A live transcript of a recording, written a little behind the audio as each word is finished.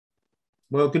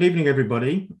Well, good evening,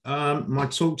 everybody. My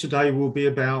talk today will be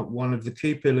about one of the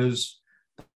key pillars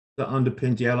that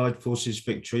underpinned the Allied forces'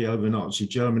 victory over Nazi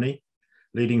Germany,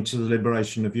 leading to the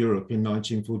liberation of Europe in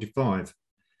 1945,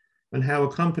 and how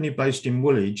a company based in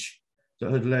Woolwich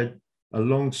that had led a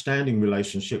long-standing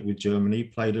relationship with Germany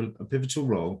played a pivotal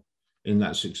role in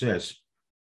that success.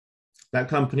 That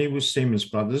company was Siemens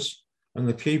Brothers, and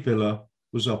the key pillar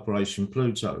was Operation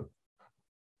Pluto.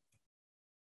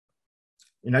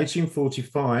 In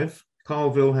 1845,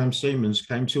 Carl Wilhelm Siemens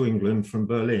came to England from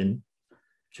Berlin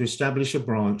to establish a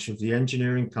branch of the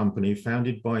engineering company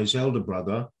founded by his elder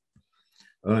brother,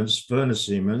 Ernst Werner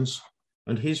Siemens,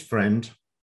 and his friend,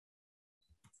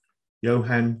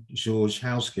 Johann Georg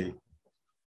Halske.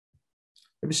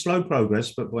 It was slow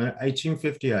progress, but by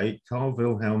 1858, Carl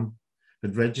Wilhelm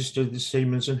had registered the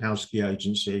Siemens and Halske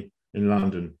Agency in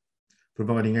London,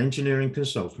 providing engineering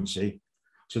consultancy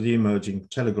to the emerging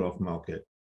telegraph market.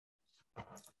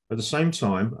 At the same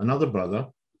time, another brother,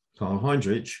 Karl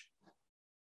Heinrich,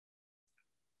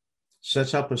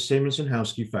 set up a Siemens and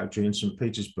Halske factory in St.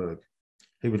 Petersburg.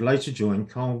 He would later join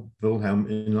Carl Wilhelm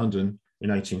in London in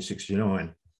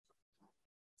 1869.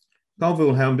 Carl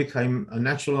Wilhelm became a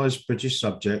naturalised British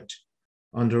subject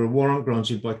under a warrant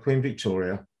granted by Queen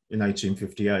Victoria in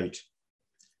 1858,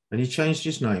 and he changed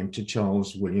his name to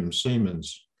Charles William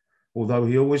Siemens, although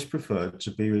he always preferred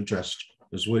to be addressed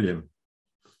as William.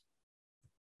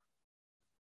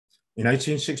 In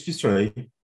 1863,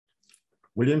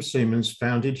 William Siemens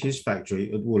founded his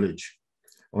factory at Woolwich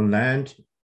on land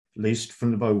leased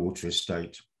from the Bowater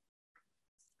estate.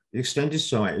 The extended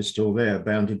site is still there,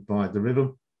 bounded by the river,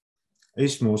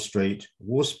 Eastmoor Street,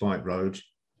 Warspite Road,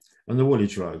 and the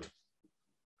Woolwich Road.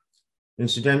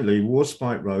 Incidentally,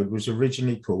 Warspite Road was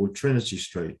originally called Trinity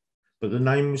Street, but the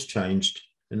name was changed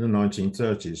in the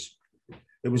 1930s.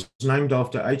 It was named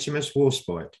after HMS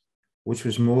Warspite, which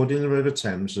was moored in the River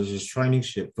Thames as a training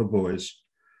ship for boys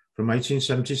from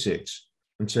 1876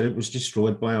 until it was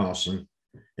destroyed by arson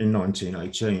in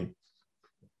 1918.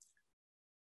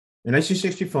 In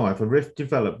 1865, a rift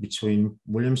developed between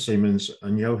William Siemens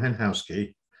and Johann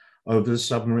Halske over the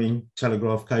submarine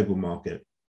telegraph cable market,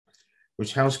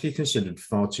 which Halske considered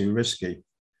far too risky,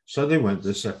 so they went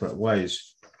their separate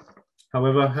ways.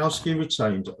 However, Halske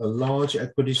retained a large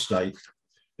equity stake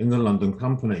in the London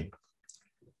company,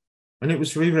 and it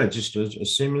was re-registered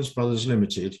as Siemens Brothers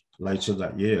Limited later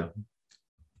that year.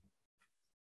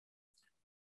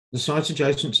 The site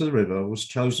adjacent to the river was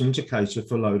chosen to cater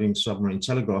for loading submarine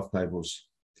telegraph cables.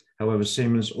 However,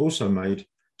 Siemens also made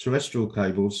terrestrial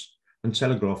cables and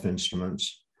telegraph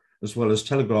instruments, as well as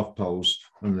telegraph poles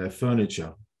and their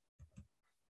furniture.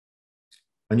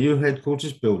 A new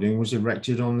headquarters building was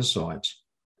erected on the site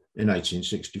in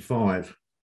 1865.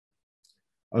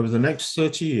 Over the next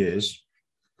 30 years,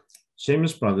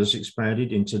 Siemens Brothers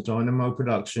expanded into dynamo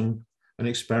production and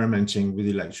experimenting with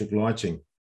electric lighting.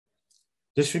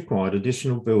 This required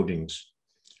additional buildings,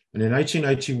 and in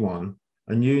 1881,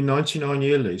 a new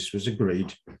 99-year lease was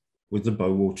agreed with the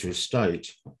Bowater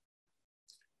estate.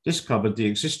 This covered the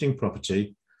existing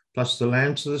property, plus the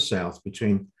land to the south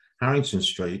between Harrington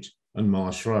Street and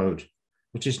Marsh Road,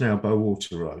 which is now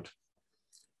Bowater Road,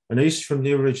 and east from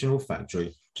the original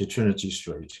factory to Trinity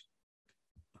Street.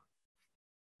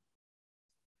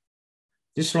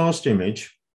 This last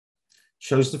image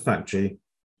shows the factory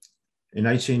in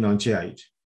 1898.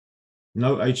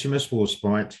 No HMS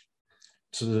Warspite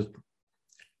to the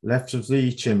left of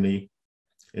the chimney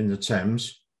in the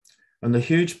Thames, and the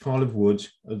huge pile of wood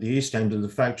at the east end of the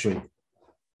factory.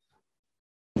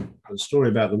 The story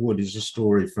about the wood is a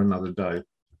story for another day.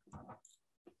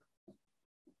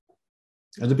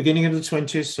 At the beginning of the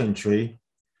 20th century,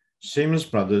 Siemens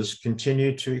Brothers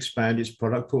continued to expand its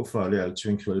product portfolio to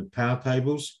include power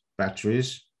cables,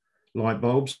 batteries, light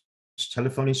bulbs,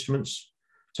 telephone instruments,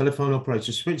 telephone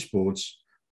operator switchboards,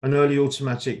 and early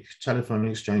automatic telephone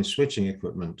exchange switching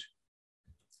equipment.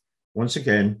 Once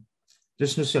again,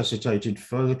 this necessitated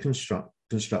further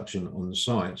construction on the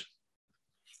site.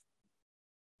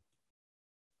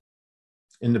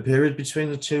 In the period between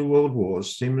the two world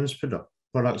wars, Siemens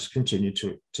products continued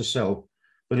to sell,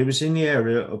 but it was in the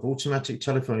area of automatic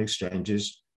telephone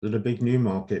exchanges that a big new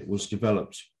market was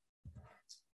developed.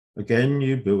 Again,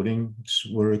 new buildings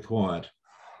were required.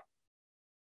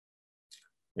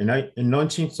 In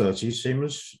 1930,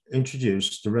 Siemens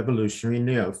introduced the revolutionary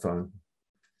Neophone,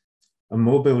 and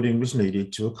more building was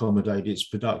needed to accommodate its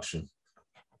production.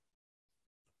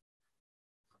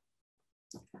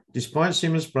 Despite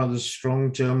Siemens Brothers'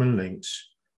 strong German links,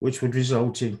 which would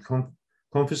result in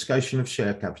confiscation of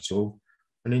share capital,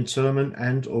 an internment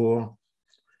and/or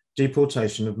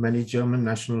deportation of many German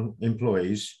national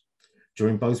employees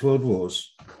during both World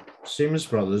Wars, Siemens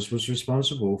Brothers was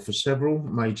responsible for several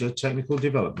major technical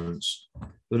developments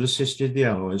that assisted the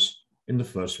Allies in the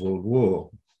First World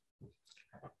War.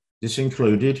 This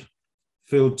included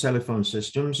field telephone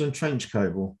systems and trench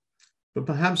cable, but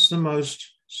perhaps the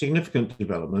most significant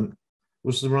development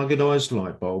was the ruggedized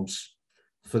light bulbs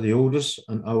for the Aldous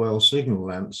and OL signal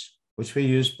lamps, which were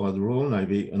used by the Royal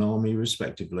Navy and Army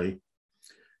respectively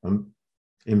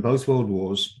in both World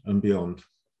Wars and beyond.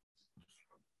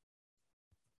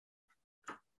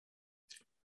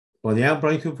 By the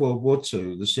outbreak of World War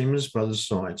II, the Siemens Brothers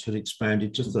site had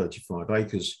expanded to 35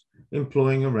 acres,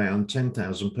 employing around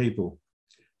 10,000 people,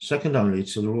 second only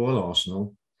to the Royal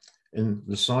Arsenal in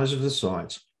the size of the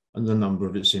site and the number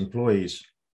of its employees.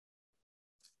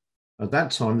 At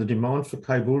that time, the demand for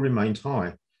cable remained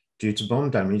high due to bomb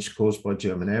damage caused by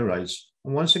German air raids,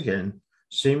 and once again,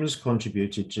 Siemens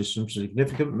contributed to some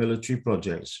significant military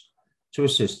projects to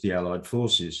assist the Allied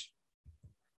forces.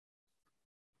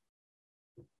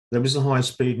 There was the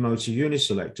high-speed motor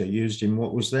uniselector used in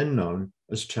what was then known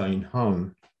as chain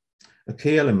hung, a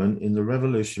key element in the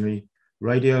revolutionary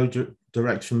radio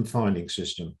direction finding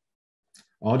system.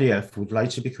 RDF would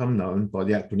later become known by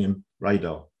the acronym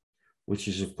radar, which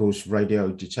is of course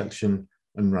radio detection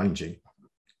and ranging.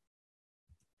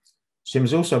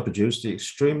 Siemens also produced the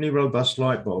extremely robust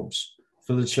light bulbs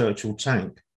for the Churchill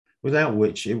tank, without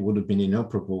which it would have been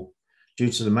inoperable due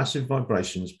to the massive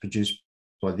vibrations produced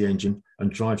by the engine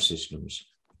and drive systems.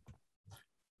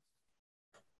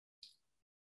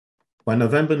 By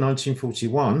November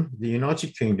 1941, the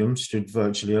United Kingdom stood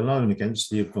virtually alone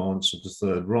against the advance of the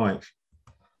Third Reich.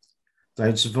 They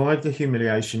had survived the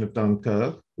humiliation of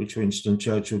Dunkirk, which Winston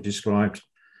Churchill described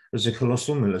as a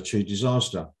colossal military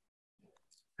disaster.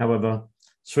 However,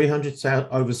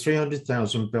 over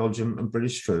 300,000 Belgian and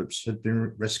British troops had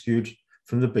been rescued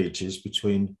from the beaches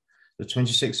between the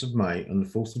 26th of May and the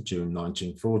 4th of June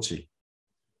 1940.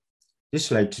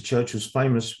 This led to Churchill's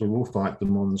famous "We will fight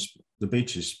them on the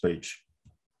beaches" speech.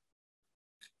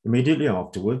 Immediately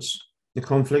afterwards, the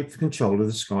conflict for control of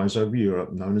the skies over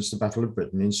Europe, known as the Battle of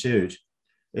Britain, ensued.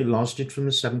 It lasted from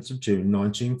the 7th of June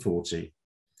 1940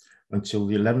 until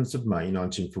the 11th of May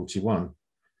 1941,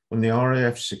 when the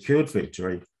RAF secured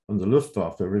victory and the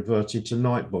Luftwaffe reverted to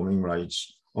night bombing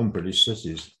raids on British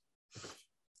cities.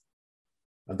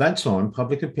 At that time,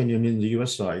 public opinion in the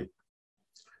USA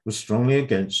was strongly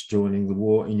against joining the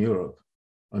war in Europe,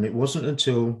 and it wasn't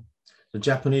until the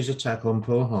Japanese attack on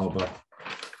Pearl Harbor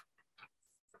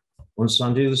on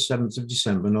Sunday, the 7th of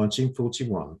December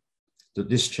 1941, that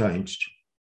this changed.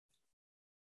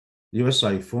 The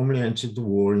USA formally entered the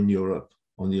war in Europe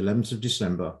on the 11th of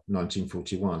December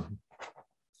 1941.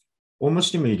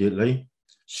 Almost immediately,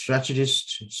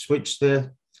 strategists switched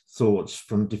their thoughts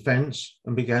from defense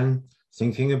and began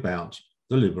thinking about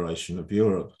the liberation of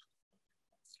Europe.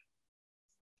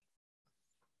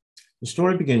 The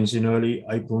story begins in early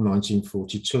April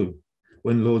 1942,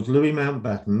 when Lord Louis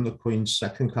Mountbatten, the Queen's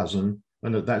second cousin,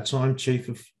 and at that time Chief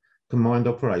of Combined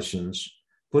Operations,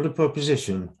 put a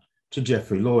proposition to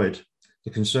Geoffrey Lloyd,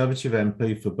 the Conservative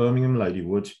MP for Birmingham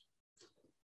Ladywood,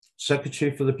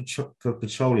 Secretary for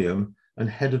Petroleum and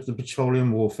Head of the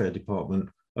Petroleum Warfare Department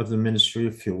of the Ministry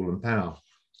of Fuel and Power.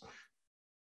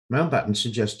 Mountbatten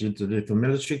suggested that if a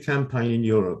military campaign in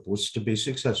Europe was to be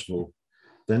successful,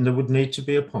 then there would need to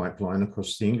be a pipeline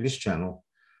across the English Channel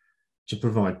to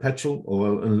provide petrol,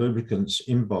 oil, and lubricants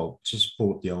in bulk to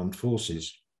support the armed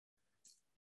forces.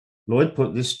 Lloyd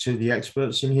put this to the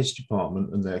experts in his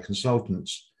department and their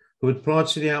consultants, who had, prior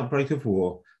to the outbreak of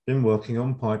war, been working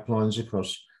on pipelines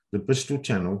across the Bristol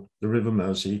Channel, the River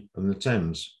Mersey, and the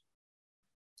Thames.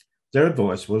 Their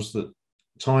advice was that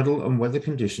tidal and weather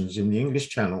conditions in the English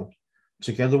Channel,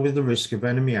 together with the risk of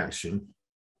enemy action,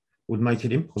 would make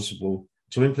it impossible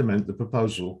to implement the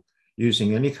proposal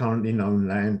using any currently known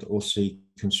land or sea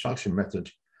construction method,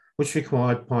 which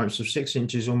required pipes of 6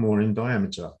 inches or more in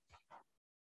diameter.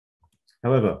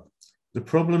 However, the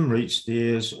problem reached the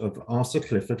ears of Arthur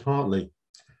Clifford Hartley,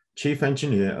 Chief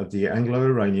Engineer of the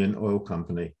Anglo-Iranian Oil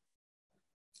Company.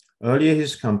 Earlier,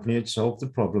 his company had solved the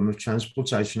problem of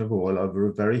transportation of oil over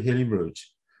a very hilly route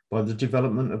by the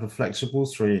development of a flexible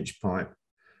 3-inch pipe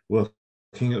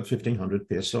working at 1500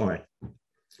 psi.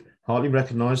 Hartley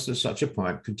recognized that such a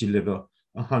pipe could deliver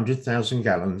 100,000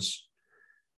 gallons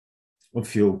of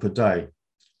fuel per day,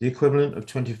 the equivalent of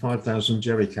 25,000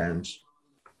 jerry cans,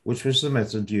 which was the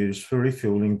method used for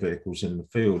refueling vehicles in the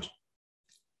field.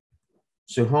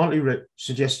 So Hartley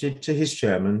suggested to his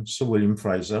chairman, Sir William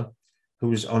Fraser, who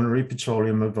was Honorary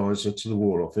Petroleum Advisor to the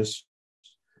War Office,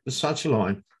 that such a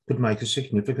line could make a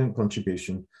significant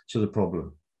contribution to the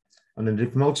problem, and that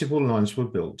if multiple lines were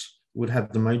built, would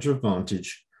have the major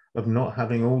advantage of not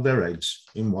having all their eggs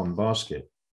in one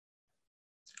basket.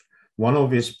 One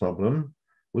obvious problem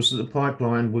was that the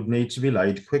pipeline would need to be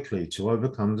laid quickly to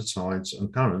overcome the tides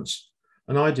and currents,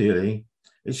 and ideally,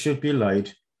 it should be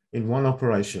laid in one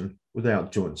operation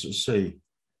without joints at sea,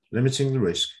 limiting the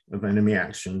risk of enemy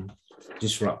action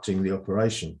disrupting the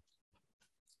operation.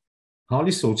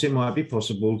 Hartley thought it might be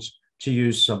possible to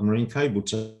use submarine cable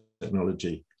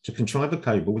technology to contrive a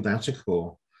cable without a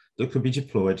core that could be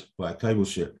deployed by a cable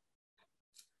ship.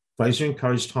 Fraser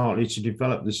encouraged Hartley to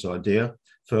develop this idea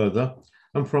further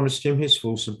and promised him his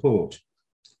full support.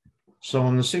 So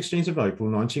on the 16th of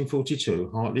April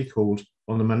 1942, Hartley called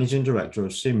on the managing director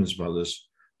of Siemens Brothers,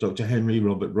 Dr. Henry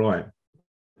Robert Wright.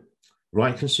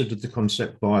 Wright considered the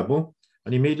concept viable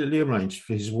and immediately arranged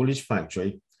for his Woolwich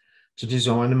factory to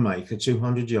design and make a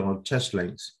 200-yard test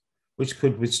length, which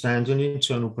could withstand an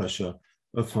internal pressure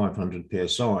of 500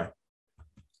 psi.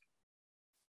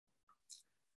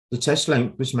 The test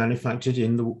length was manufactured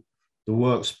in the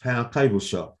works power cable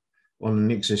shop on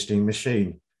an existing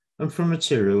machine and from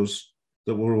materials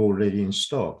that were already in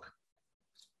stock.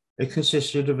 It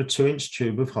consisted of a 2-inch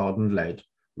tube of hardened lead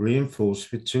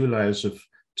reinforced with 2 layers of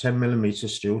 10mm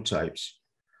steel tapes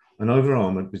and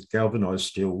over-armoured with galvanised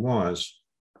steel wires.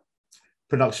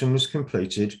 Production was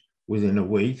completed within a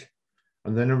week,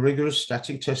 and then a rigorous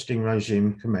static testing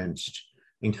regime commenced,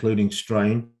 including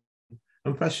strain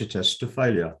and pressure tests to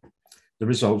failure. The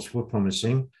results were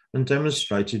promising and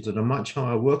demonstrated that a much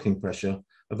higher working pressure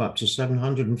of up to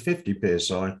 750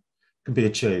 psi could be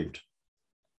achieved.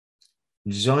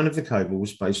 The design of the cable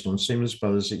was based on Siemens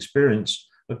Brothers' experience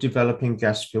of developing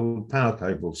gas-filled power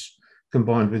cables,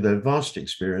 combined with their vast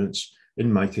experience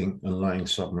in making and laying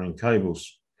submarine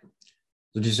cables.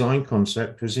 The design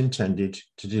concept was intended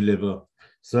to deliver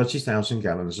 30,000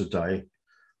 gallons a day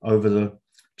over the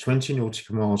 20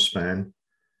 nautical mile span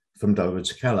from Dover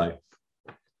to Calais.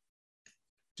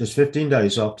 Just 15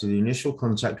 days after the initial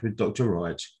contact with Dr.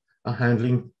 Wright, a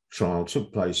handling trial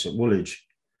took place at Woolwich.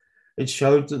 It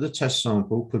showed that the test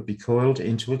sample could be coiled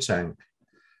into a tank,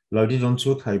 loaded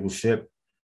onto a cable ship,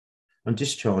 and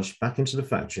discharged back into the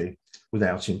factory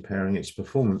without impairing its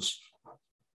performance.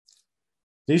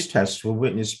 These tests were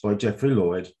witnessed by Geoffrey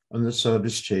Lloyd and the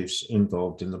service chiefs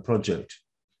involved in the project.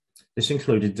 This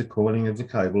included the coiling of the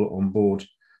cable on board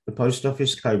the post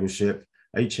office cable ship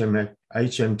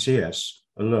HMTS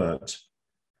Alert.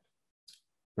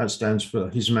 That stands for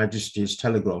His Majesty's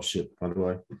Telegraph Ship, by the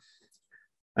way,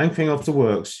 anchoring off the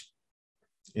works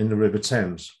in the River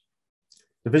Thames.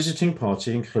 The visiting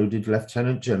party included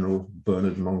Lieutenant General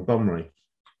Bernard Montgomery,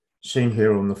 seen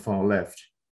here on the far left.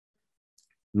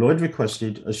 Lloyd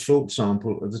requested a short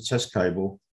sample of the test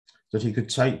cable that he could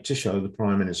take to show the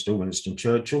Prime Minister, Winston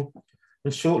Churchill,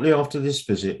 and shortly after this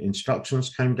visit,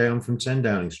 instructions came down from 10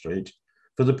 Downing Street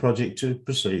for the project to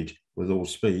proceed with all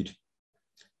speed.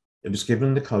 It was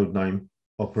given the code name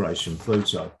Operation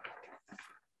Pluto.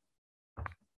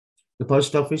 The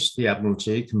Post Office, the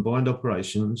Admiralty, Combined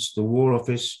Operations, the War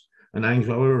Office, and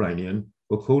Anglo-Iranian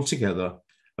were called together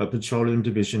at Petroleum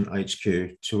Division HQ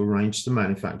to arrange the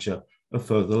manufacture of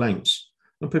further lengths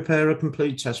and prepare a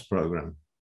complete test program.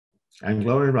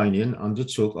 Anglo-Iranian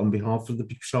undertook on behalf of the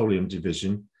Petroleum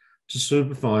Division to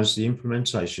supervise the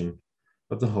implementation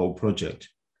of the whole project.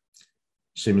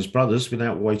 Siemens Brothers,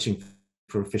 without waiting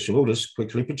for official orders,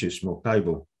 quickly produced more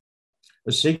cable.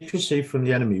 As secrecy from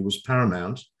the enemy was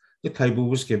paramount, the cable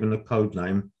was given a code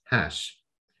name HAS,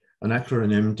 an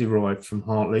acronym derived from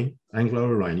Hartley,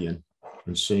 Anglo-Iranian,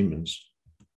 and Siemens.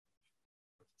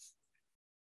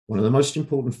 One of the most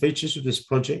important features of this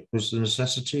project was the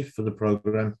necessity for the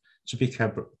program to be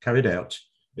carried out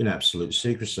in absolute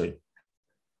secrecy.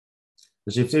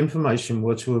 As if the information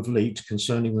were to have leaked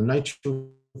concerning the nature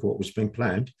of what was being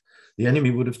planned, the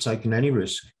enemy would have taken any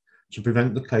risk to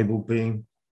prevent the cable being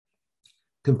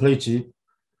completed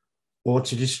or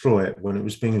to destroy it when it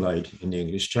was being laid in the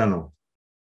English Channel.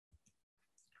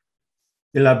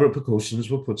 Elaborate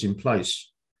precautions were put in place.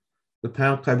 The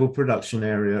power cable production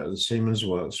area at the Siemens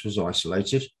Works was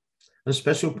isolated, and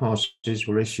special passes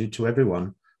were issued to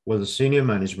everyone, whether senior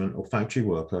management or factory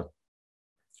worker,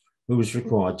 who was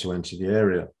required to enter the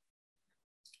area.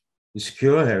 The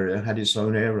secure area had its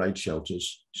own air raid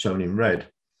shelters, shown in red.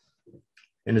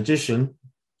 In addition,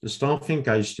 the staff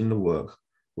engaged in the work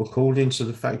were called into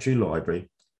the factory library,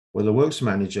 where the works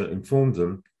manager informed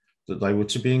them that they were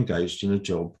to be engaged in a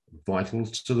job vital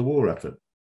to the war effort.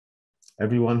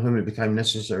 Everyone whom it became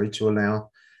necessary to allow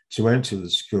to enter the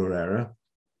secure area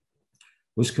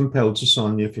was compelled to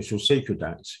sign the Official Secret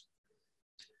Act.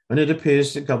 and it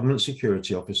appears that government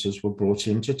security officers were brought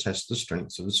in to test the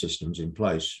strength of the systems in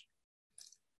place.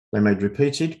 They made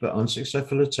repeated but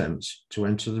unsuccessful attempts to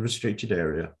enter the restricted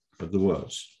area of the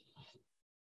works.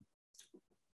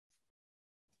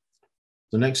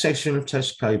 The next section of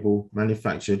test cable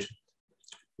manufactured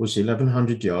was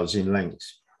 1,100 yards in length.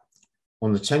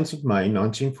 On the 10th of May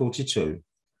 1942,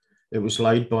 it was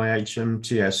laid by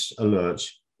HMTS Alert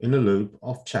in a loop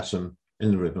off Chatham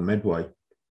in the River Medway.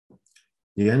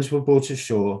 The ends were brought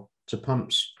ashore to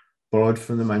pumps borrowed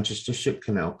from the Manchester Ship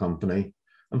Canal Company,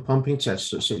 and pumping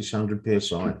tests at 600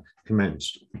 psi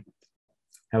commenced.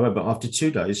 However, after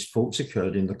 2 days, faults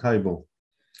occurred in the cable.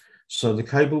 So the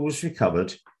cable was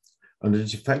recovered and the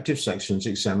defective sections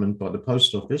examined by the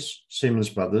Post Office, Siemens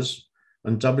Brothers,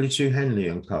 and W2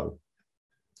 Henley & Co.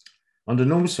 Under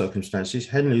normal circumstances,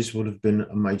 Henley's would have been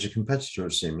a major competitor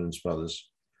of Siemens Brothers,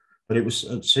 but it was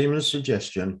at Siemens'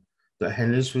 suggestion that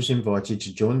Henley's was invited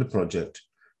to join the project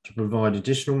to provide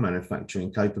additional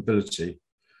manufacturing capability,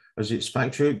 as its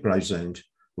factory at Gravesend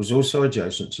was also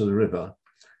adjacent to the river,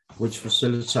 which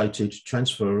facilitated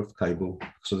transfer of cable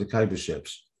to the cable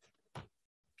ships.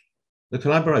 The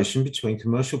collaboration between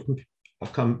commercial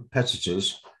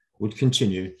competitors would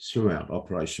continue throughout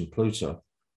Operation Pluto.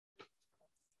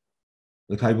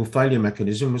 The cable failure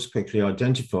mechanism was quickly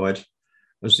identified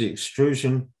as the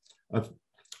extrusion of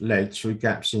lead through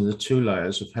gaps in the 2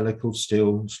 layers of helical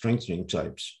steel strengthening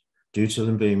tapes, due to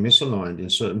them being misaligned in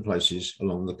certain places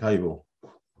along the cable.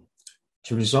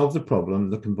 To resolve the problem,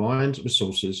 the combined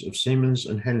resources of Siemens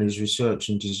and Henley's research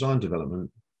and design development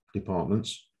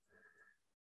departments,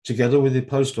 together with the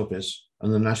Post Office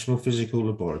and the National Physical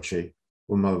Laboratory,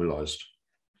 were mobilised.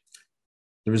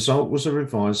 The result was a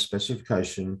revised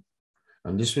specification,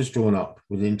 and this was drawn up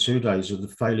within 2 days of the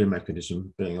failure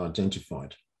mechanism being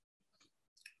identified.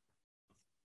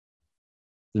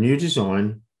 The new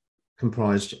design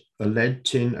comprised a lead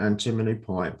tin antimony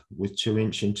pipe with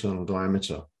 2-inch internal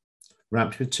diameter,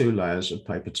 wrapped with 2 layers of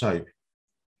paper tape,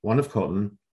 1 of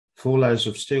cotton, 4 layers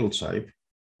of steel tape,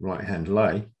 right-hand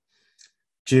lay,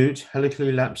 jute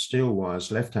helically lapped steel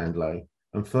wires, left-hand lay,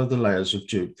 and further layers of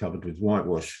jute covered with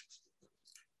whitewash.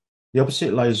 The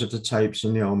opposite layers of the tapes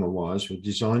and the armour wires were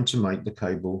designed to make the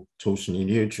cable torsionally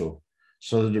neutral,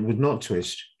 so that it would not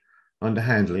twist under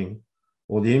handling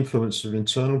or the influence of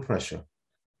internal pressure.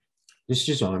 This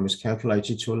design was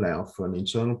calculated to allow for an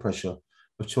internal pressure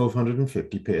of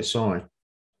 1,250 psi.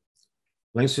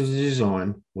 Lengths of the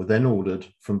design were then ordered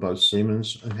from both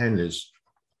Siemens and Henley's.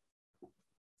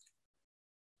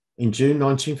 In June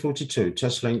 1942,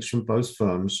 test lengths from both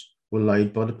firms were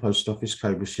laid by the Post Office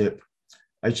cable ship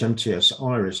HMTS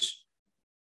Iris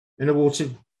in a water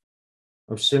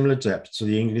of similar depth to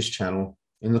the English Channel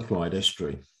in the Clyde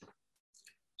estuary.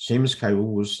 Siemens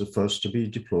cable was the first to be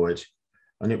deployed,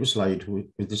 and it was laid with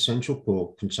the central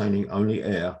core containing only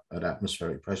air at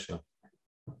atmospheric pressure.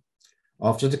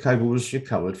 After the cable was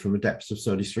recovered from a depth of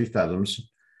 33 fathoms,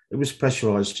 it was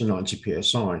pressurized to 90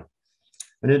 psi,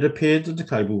 and it appeared that the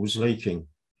cable was leaking,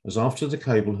 as after the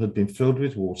cable had been filled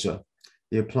with water,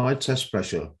 the applied test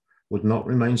pressure would not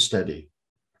remain steady.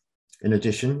 In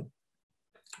addition,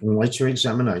 on later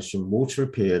examination, water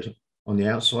appeared on the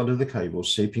outside of the cable,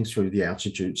 seeping through the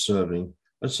outer jute serving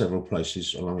at several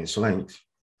places along its length.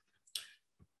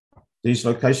 These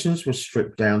locations were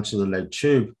stripped down to the lead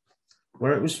tube,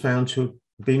 where it was found to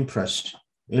have been pressed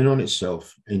in on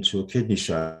itself into a kidney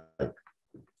shape.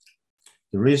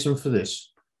 The reason for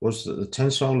this was that the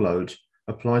tensile load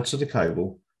applied to the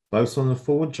cable, both on the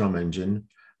forward drum engine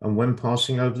and when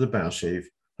passing over the bow sheave,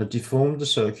 had deformed the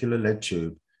circular lead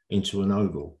tube into an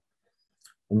oval,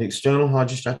 and the external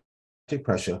hydrostatic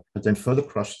pressure had then further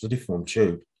crushed the deformed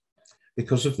tube.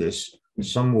 Because of this,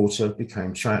 some water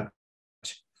became trapped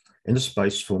in the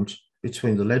space formed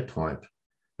between the lead pipe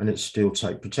and its steel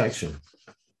tape protection.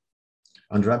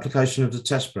 Under application of the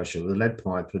test pressure, the lead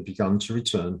pipe had begun to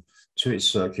return to its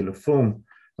circular form,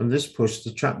 and this pushed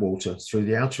the trapped water through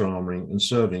the outer armouring and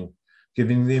serving,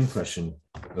 giving the impression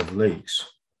of leaks.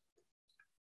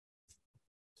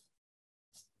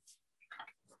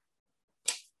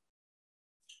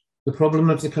 The problem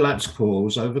of the collapsed core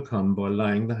was overcome by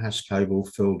laying the Hass cable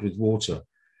filled with water,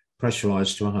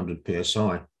 pressurized to 100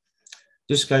 psi.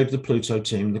 This gave the Pluto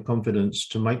team the confidence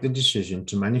to make the decision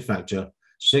to manufacture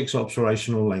 6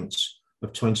 operational lengths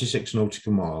of 26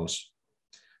 nautical miles,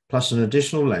 plus an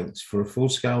additional length for a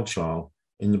full-scale trial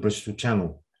in the Bristol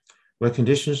Channel, where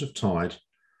conditions of tide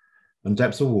and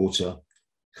depth of water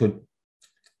can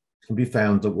be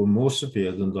found that were more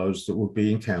severe than those that would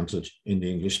be encountered in the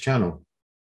English Channel.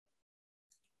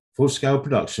 Full-scale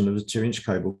production of the 2-inch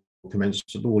cable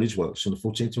commenced at the Woolwich Works on the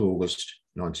 14th of August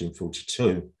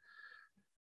 1942.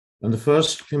 And the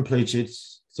first completed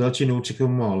 30 nautical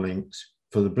mile length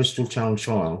for the Bristol Channel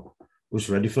trial was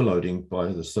ready for loading by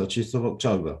the 30th of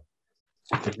October.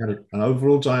 It had an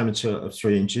overall diameter of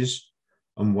 3 inches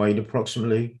and weighed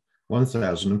approximately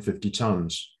 1,050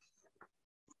 tons.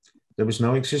 There was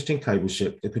no existing cable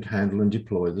ship that could handle and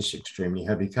deploy this extremely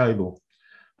heavy cable,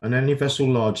 and any vessel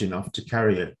large enough to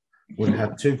carry it would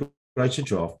have too great a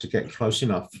draft to get close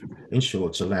enough inshore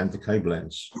to land the cable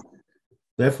ends.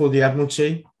 Therefore, the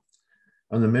Admiralty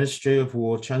and the Ministry of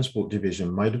War Transport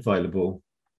Division made available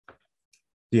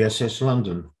the SS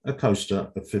London, a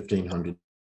coaster of 1,500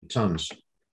 tons.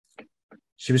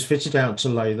 She was fitted out to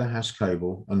lay the Hass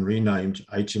cable and renamed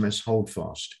HMS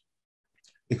Holdfast.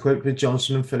 Equipped with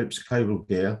Johnson & Phillips cable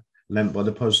gear lent by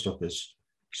the post office,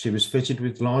 she was fitted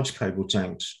with large cable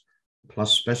tanks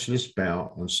plus specialist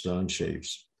bow and stern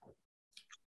sheaves.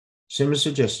 Siemens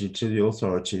suggested to the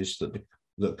authorities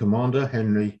that Commander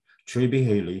Henry Treby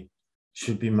Healy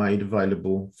should be made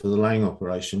available for the laying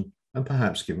operation and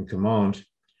perhaps given command.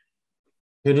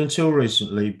 He had until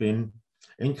recently been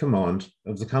in command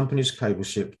of the company's cable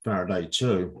ship Faraday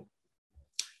II,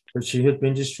 but she had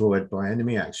been destroyed by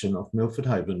enemy action off Milford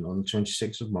Haven on the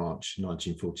 26th of March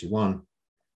 1941.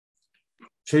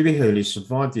 Treby Healy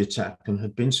survived the attack and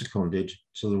had been seconded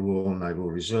to the Royal Naval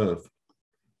Reserve.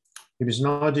 He was an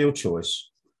ideal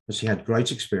choice as he had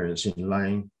great experience in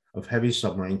laying of heavy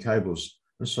submarine cables,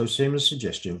 and so Siemens'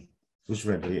 suggestion was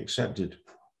readily accepted.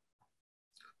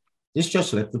 This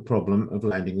just left the problem of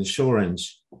landing the shore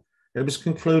ends. It was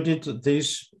concluded that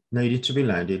these needed to be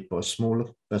landed by smaller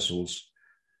vessels,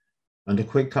 and a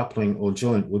quick coupling or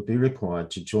joint would be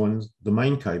required to join the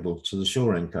main cable to the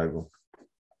shore end cable.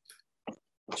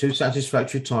 Two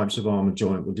satisfactory types of armour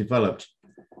joint were developed.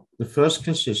 The first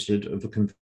consisted of a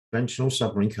conventional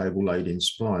submarine cable laid in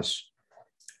splice.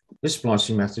 This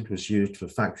splicing method was used for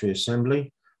factory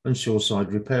assembly and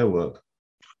shoreside repair work.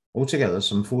 Altogether,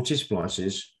 some 40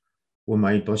 splices were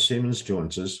made by Siemens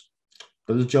jointers,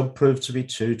 but the job proved to be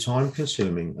too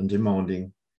time-consuming and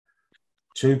demanding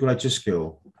too great a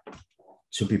skill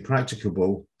to be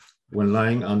practicable when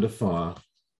laying under fire.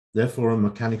 Therefore, a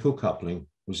mechanical coupling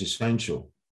was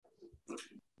essential.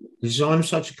 The design of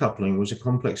such a coupling was a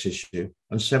complex issue,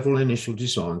 and several initial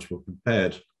designs were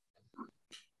prepared.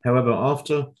 However,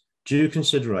 after due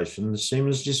consideration, the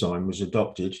Siemens design was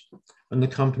adopted, and the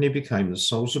company became the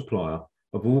sole supplier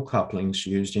of all couplings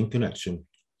used in connection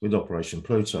with Operation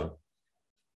Pluto.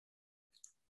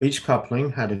 Each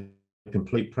coupling had a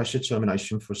complete pressure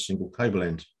termination for a single cable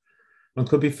end and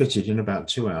could be fitted in about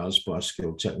 2 hours by a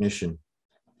skilled technician.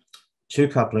 Two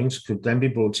couplings could then be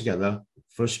brought together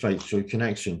for a straight-through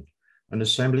connection, and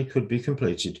assembly could be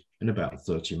completed in about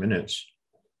 30 minutes.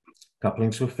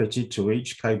 Couplings were fitted to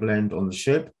each cable end on the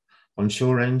ship, on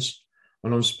shore ends,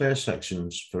 and on spare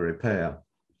sections for repair.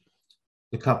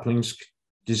 The couplings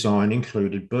design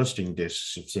included bursting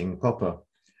discs of thin copper,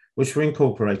 which were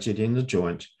incorporated in the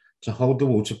joint to hold the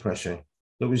water pressure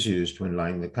that was used when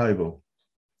laying the cable.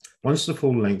 Once the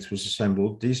full length was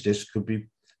assembled, these discs could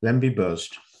then be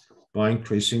burst by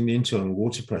increasing the internal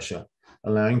water pressure,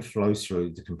 allowing flow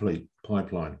through the complete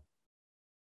pipeline.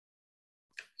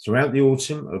 Throughout the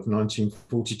autumn of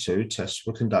 1942, tests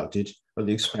were conducted at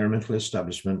the experimental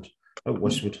establishment at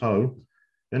Westward Ho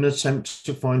in an attempt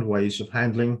to find ways of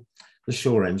handling the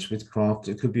shore ends with craft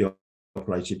that could be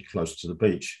operated close to the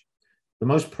beach. The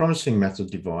most promising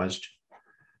method devised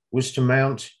was to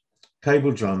mount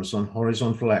cable drums on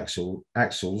horizontal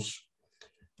axles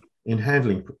in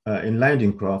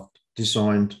landing craft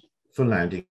designed for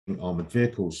landing armoured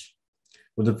vehicles,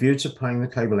 with a view to paying the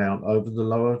cable out over the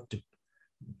lower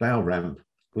bow ramp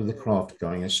with the craft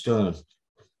going astern.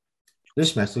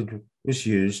 This method was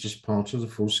used as part of the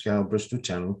full-scale Bristol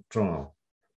Channel trial.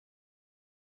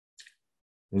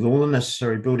 With all the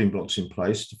necessary building blocks in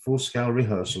place, the full-scale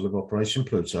rehearsal of Operation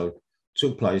Pluto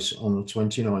took place on the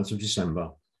 29th of December,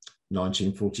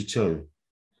 1942.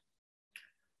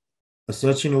 A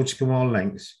 30 nautical mile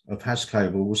length of Hass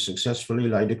cable was successfully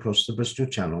laid across the Bristol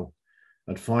Channel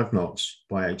at 5 knots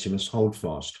by HMS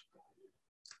Holdfast.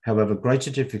 However,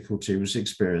 greater difficulty was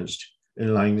experienced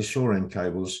in laying the shore end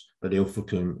cables at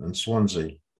Ilfracombe and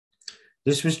Swansea.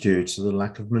 This was due to the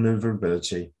lack of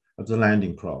manoeuvrability of the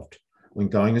landing craft when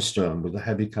going astern with a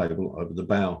heavy cable over the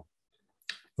bow.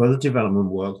 Further development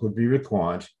work would be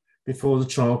required before the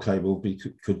trial cable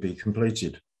could be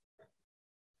completed.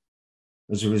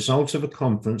 As a result of a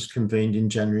conference convened in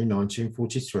January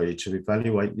 1943 to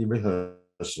evaluate the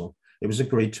rehearsal, it was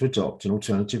agreed to adopt an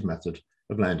alternative method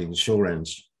of landing the shore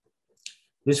ends.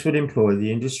 This would employ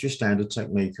the industry standard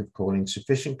technique of coiling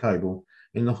sufficient cable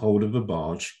in the hold of a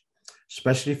barge,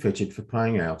 specially fitted for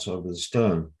playing out over the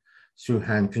stern through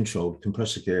hand-controlled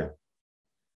compressor gear.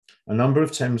 A number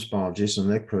of Thames barges and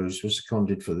their crews were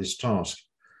seconded for this task,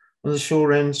 and the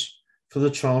shore ends for the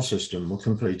trial system were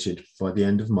completed by the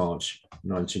end of March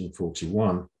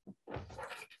 1941.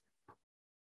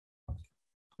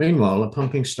 Meanwhile, a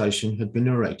pumping station had been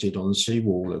erected on the sea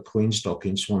wall at Queen's Dock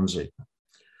in Swansea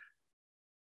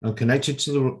and connected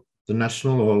to the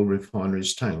National Oil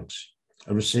Refinery's tanks.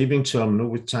 A receiving terminal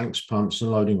with tanks, pumps and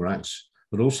loading racks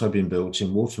had also been built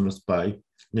in Watermouth Bay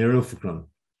near Ilfracombe.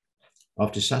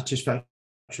 After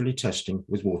satisfactorily testing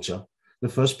with water, the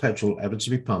first petrol ever to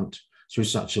be pumped through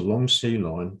such a long sea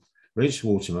line reached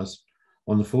Watermouth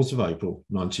on the 4th of April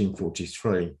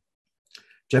 1943.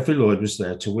 Geoffrey Lloyd was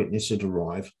there to witness it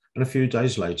arrive, and a few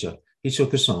days later, he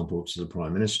took a sample to the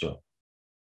Prime Minister.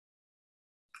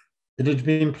 It had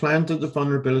been planned that the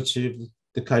vulnerability of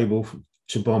the cable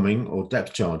to bombing or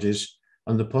depth charges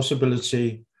and the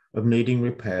possibility of needing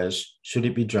repairs should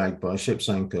it be dragged by a ship's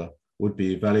anchor would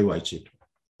be evaluated.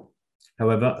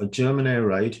 However, a German air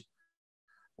raid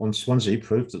on Swansea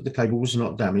proved that the cable was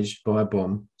not damaged by a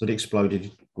bomb that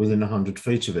exploded within 100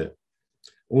 feet of it.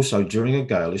 Also, during a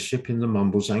gale, a ship in the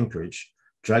Mumbles anchorage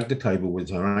dragged the cable with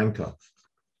her anchor.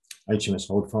 HMS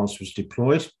Holdfast was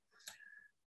deployed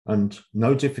and had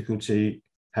no difficulty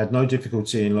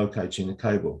in locating the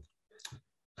cable,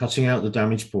 cutting out the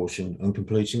damaged portion and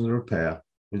completing the repair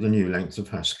with a new length of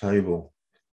Hass cable.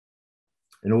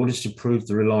 In order to prove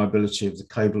the reliability of the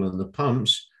cable and the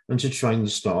pumps and to train the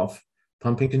staff,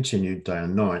 pumping continued day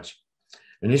and night.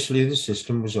 Initially, the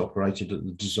system was operated at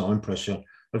the design pressure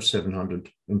of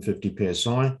 750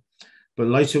 psi, but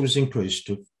later was increased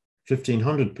to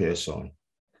 1500 psi.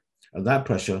 At that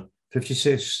pressure,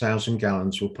 56,000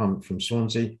 gallons were pumped from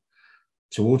Swansea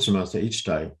to Watermouth each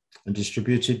day and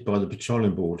distributed by the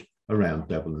Petroleum Board around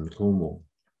Devon and Cornwall.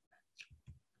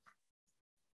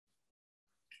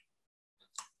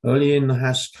 Early in the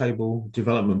Hass cable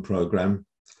development programme,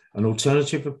 an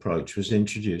alternative approach was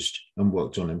introduced and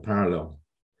worked on in parallel.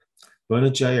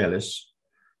 Bernard J. Ellis,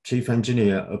 Chief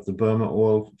Engineer of the Burma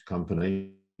Oil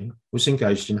Company, was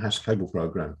engaged in the Hass cable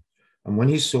programme, and when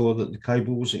he saw that the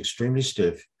cable was extremely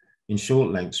stiff in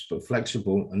short lengths but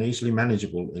flexible and easily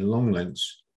manageable in long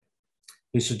lengths,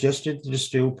 he suggested that a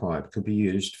steel pipe could be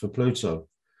used for Pluto,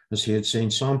 as he had seen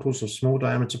samples of small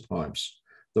diameter pipes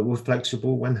that were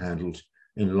flexible when handled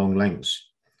in long lengths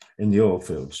in the oil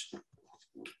fields.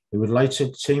 He would later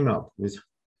team up with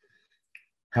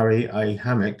Harry A.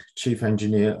 Hammack, Chief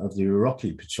Engineer of the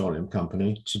Iraqi Petroleum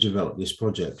Company, to develop this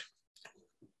project.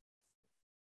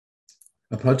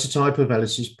 A prototype of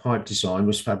Ellis's pipe design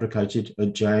was fabricated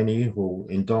at J&E Hall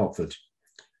in Dartford.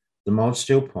 The mild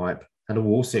steel pipe had a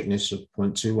wall thickness of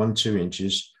 0.212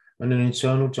 inches and an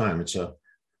internal diameter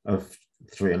of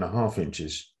 3.5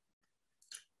 inches.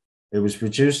 It was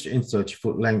produced in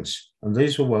 30-foot lengths, and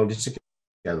these were welded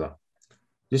together.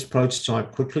 This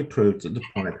prototype quickly proved that the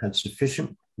pipe had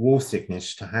sufficient wall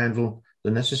thickness to handle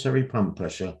the necessary pump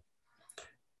pressure.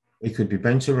 It could be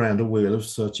bent around a wheel of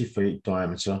 30 feet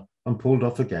diameter and pulled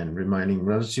off again, remaining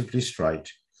relatively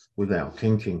straight without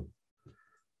kinking.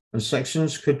 And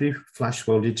sections could be flash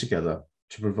welded together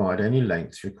to provide any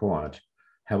length required.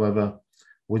 However,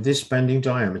 with this bending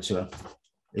diameter,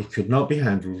 it could not be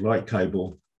handled like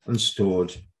cable and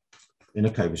stored in a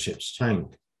cable ship's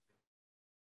tank.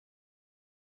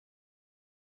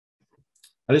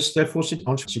 Ellis therefore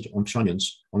suggested on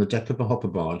trunnions on the deck of a hopper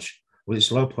barge with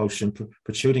its low portion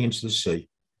protruding into the sea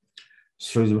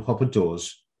through the hopper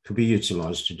doors could be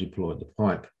utilised to deploy the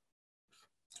pipe.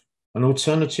 An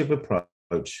alternative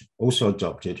approach also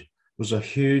adopted was a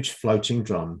huge floating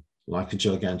drum like a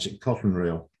gigantic cotton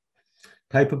reel,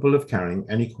 capable of carrying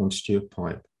any quantity of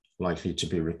pipe likely to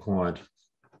be required.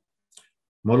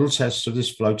 Model tests of this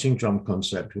floating drum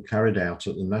concept were carried out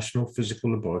at the National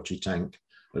Physical Laboratory tank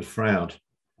at Froude.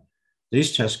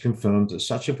 These tests confirmed that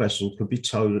such a vessel could be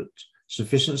towed at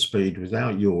sufficient speed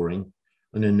without yawing,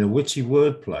 and in a witty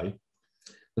wordplay,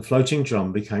 the floating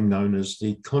drum became known as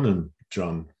the Conan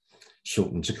drum,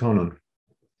 shortened to Conan.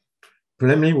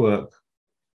 Preliminary work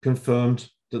confirmed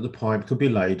that the pipe could be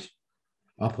laid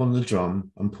up on the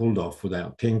drum and pulled off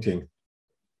without kinking.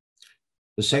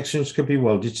 The sections could be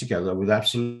welded together with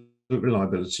absolute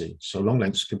reliability, so long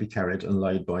lengths could be carried and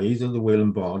laid by either the wheel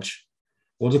and barge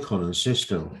or the Conan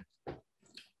system.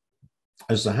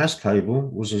 As the Hass cable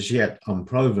was as yet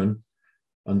unproven,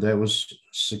 and there was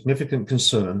significant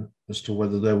concern as to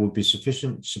whether there would be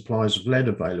sufficient supplies of lead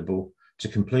available to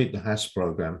complete the Hass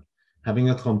program, having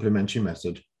a complementary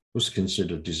method was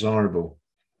considered desirable.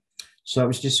 So it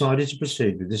was decided to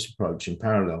proceed with this approach in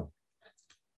parallel.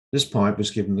 This pipe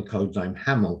was given the code name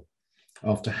Hamel,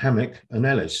 after Hammock and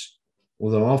Ellis,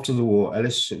 although after the war,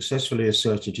 Ellis successfully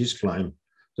asserted his claim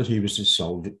that he was the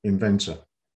sole inventor.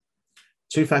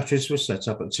 2 factories were set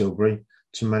up at Tilbury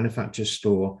to manufacture,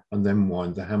 store, and then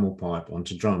wind the Hamel pipe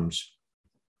onto drums.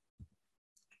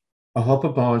 A hopper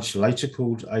barge, later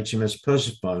called HMS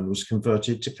Persephone, was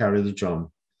converted to carry the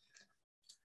drum,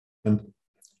 and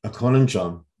a column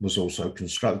drum was also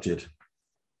constructed.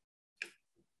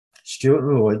 Stewart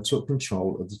and Lloyd took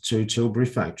control of the 2 Tilbury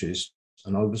factories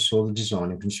and oversaw the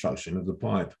design and construction of the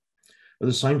pipe. At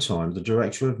the same time, the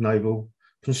Director of Naval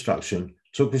Construction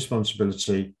took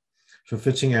responsibility for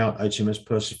fitting out HMS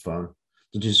Persephone,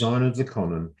 the design of the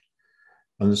column,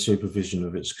 and the supervision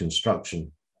of its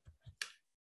construction.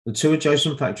 The 2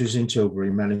 adjacent factories in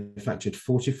Tilbury manufactured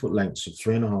 40-foot lengths of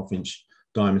 3.5-inch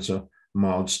diameter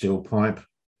mild steel pipe,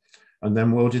 and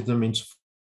then welded them into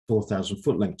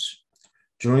 4,000-foot lengths.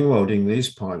 During welding,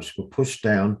 these pipes were pushed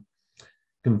down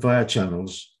conveyor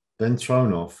channels, then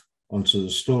thrown off onto the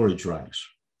storage racks.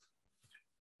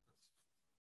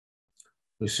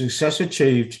 The success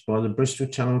achieved by the Bristol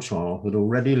Channel trial had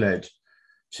already led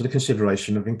to the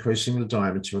consideration of increasing the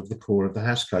diameter of the core of the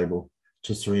Hass cable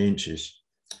to 3 inches.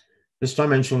 This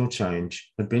dimensional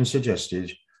change had been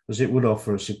suggested as it would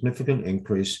offer a significant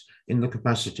increase in the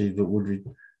capacity that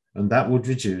would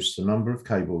reduce the number of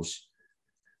cables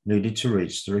needed to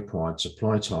reach the required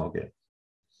supply target.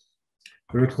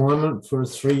 The requirement for a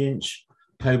 3-inch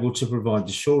cable to provide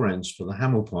the shore ends for the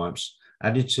Hamel pipes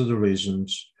added to the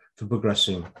reasons for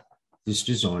progressing this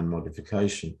design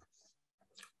modification.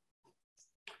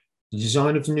 The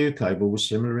design of the new cable was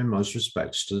similar in most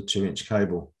respects to the 2-inch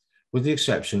cable, with the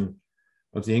exception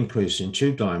of the increase in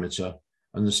tube diameter,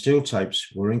 and the steel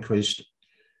tapes were increased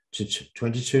to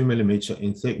 22 millimeter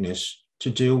in thickness to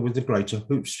deal with the greater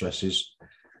hoop stresses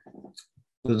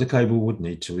that the cable would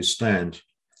need to withstand.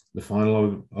 The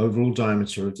final overall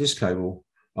diameter of this cable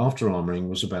after armouring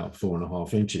was about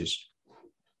 4.5 inches.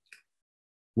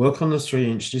 Work on the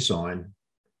 3-inch design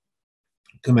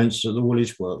commenced at the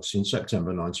Woolwich Works in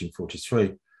September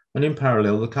 1943, and in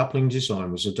parallel, the coupling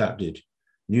design was adapted.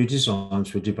 New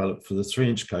designs were developed for the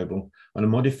 3-inch cable, and a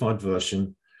modified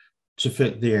version to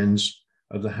fit the ends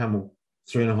of the Hamel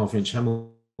 3.5-inch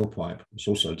Hamel pipe was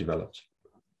also developed.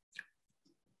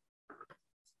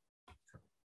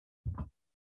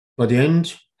 By the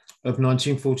end of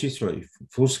 1943,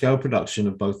 full-scale production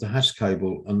of both the Hass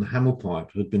cable and the Hamel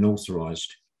pipe had been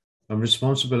authorised, and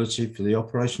responsibility for the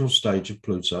operational stage of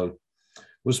Pluto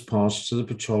was passed to the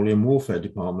Petroleum Warfare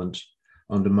Department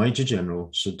under Major General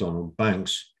Sir Donald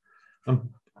Banks,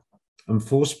 and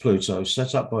Force Pluto,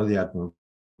 set up by the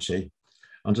Admiralty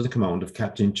under the command of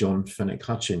Captain John Fenwick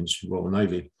Hutchins, Royal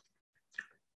Navy.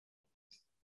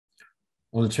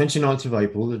 On the 29th of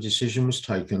April, the decision was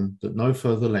taken that no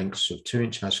further lengths of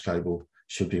 2-inch Hass cable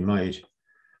should be made,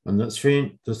 and that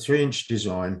the 3-inch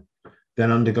design,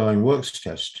 then undergoing works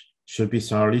test, should be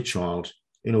thoroughly trialled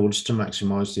in order to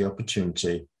maximise the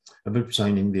opportunity of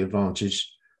obtaining the advantage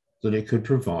that it could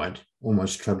provide,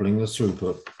 almost trebling the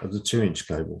throughput of the 2-inch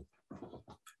cable.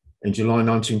 In July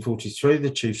 1943, the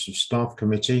Chiefs of Staff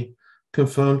Committee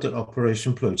confirmed that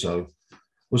Operation Pluto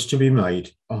was to be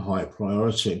made a high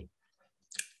priority.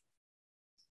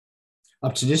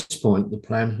 Up to this point, the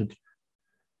plan had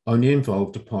only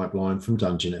involved a pipeline from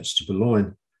Dungeness to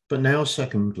Boulogne, but now a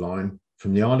second line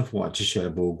from the Isle of Wight to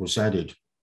Cherbourg was added.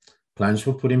 Plans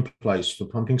were put in place for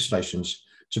pumping stations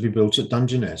to be built at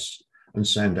Dungeness and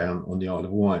Sandown on the Isle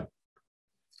of Wight.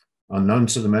 Unknown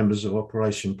to the members of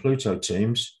Operation Pluto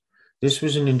teams, this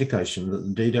was an indication that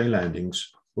the D-Day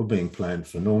landings were being planned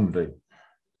for Normandy.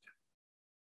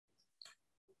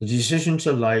 The decision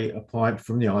to lay a pipe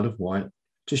from the Isle of Wight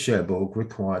to Cherbourg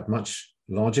required much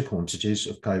larger quantities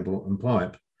of cable and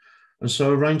pipe, and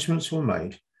so arrangements were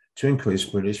made to increase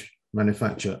British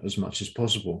manufacture as much as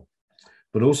possible,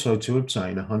 but also to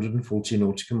obtain 140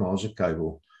 nautical miles of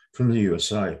cable from the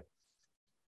USA.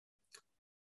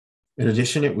 In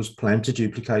addition, it was planned to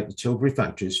duplicate the Tilbury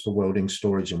factories for welding,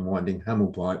 storage, and winding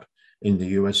Hamel pipe in the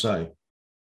USA.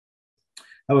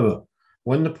 However,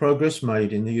 when the progress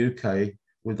made in the UK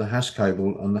with the Hass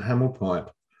cable and the Hamel pipe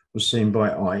was seen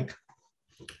by Ike,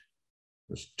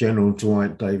 General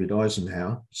Dwight David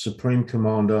Eisenhower, Supreme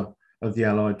Commander of the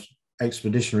Allied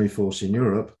Expeditionary Force in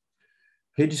Europe,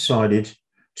 he decided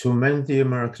to amend the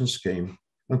American scheme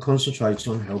and concentrate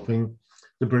on helping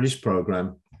the British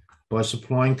programme by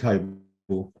supplying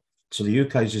cable to the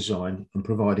UK's design and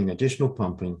providing additional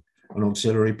pumping and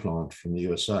auxiliary plant from the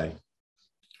USA.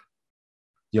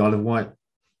 The Isle of Wight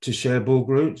to Cherbourg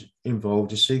route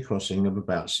involved a sea crossing of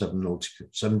about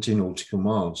 70 nautical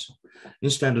miles,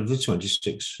 instead of the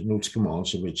 26 nautical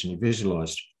miles originally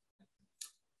visualized.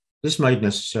 This made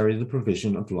necessary the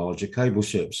provision of larger cable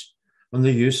ships and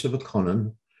the use of a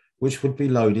connon, which would be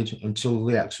loaded until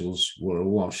the axles were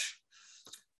awash.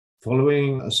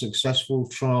 Following a successful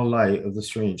trial lay of the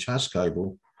 3-inch HASS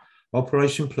cable,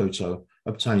 Operation Pluto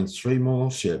obtained 3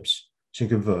 more ships to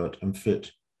convert and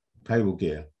fit cable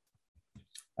gear.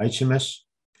 HMS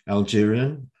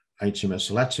Algerian,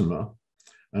 HMS Latimer,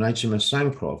 and HMS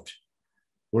Sancroft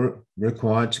were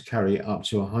required to carry up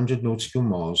to 100 nautical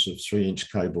miles of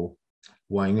 3-inch cable,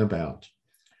 weighing about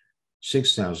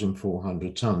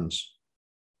 6,400 tons.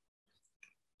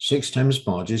 6 Thames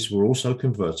barges were also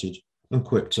converted and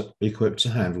equipped to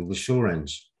handle the shore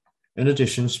ends. In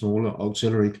addition, smaller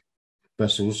auxiliary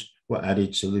vessels were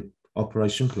added to the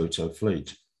Operation Pluto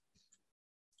fleet.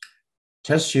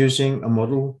 Tests using a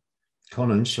model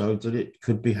connon showed that it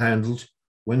could be handled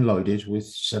when loaded with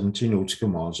 70 nautical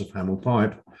miles of Hamel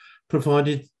pipe,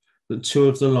 provided that 2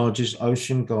 of the largest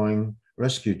ocean-going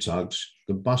rescue tugs,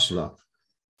 the Bustler,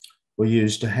 were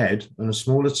used ahead and a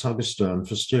smaller tug astern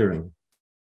for steering.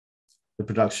 The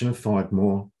production of 5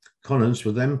 more connons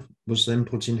was then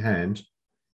put in hand.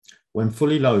 When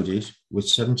fully loaded with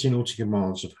 70 nautical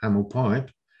miles of Hamel pipe,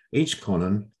 each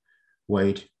connon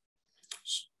weighed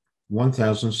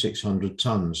 1,600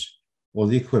 tons, or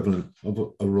the equivalent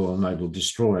of a Royal Naval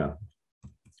destroyer.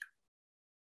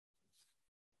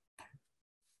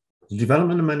 The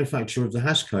development and manufacture of the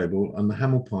HASS cable and the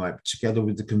Hamel pipe, together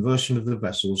with the conversion of the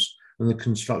vessels and the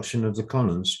construction of the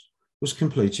connons, was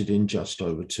completed in just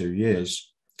over 2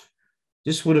 years.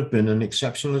 This would have been an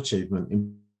exceptional achievement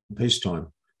in peacetime,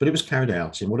 but it was carried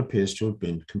out in what appears to have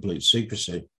been complete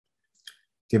secrecy.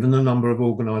 Given the number of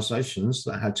organisations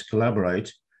that had to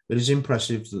collaborate, it is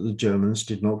impressive that the Germans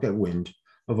did not get wind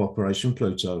of Operation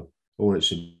Pluto or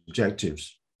its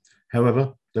objectives.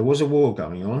 However, there was a war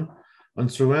going on, and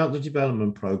throughout the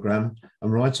development programme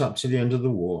and right up to the end of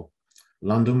the war,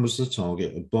 London was the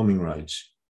target of bombing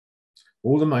raids.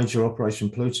 All the major Operation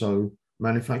Pluto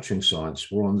manufacturing sites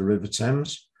were on the River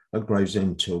Thames at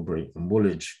Gravesend, Tilbury and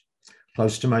Woolwich,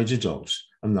 close to major docks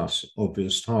and thus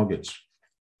obvious targets.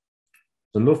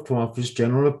 The Luftwaffe's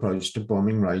general approach to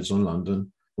bombing raids on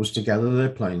London was to gather their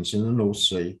planes in the North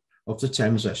Sea off the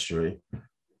Thames estuary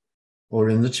or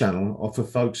in the Channel off of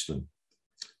Folkestone,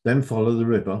 then follow the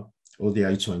river or the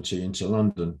A20 into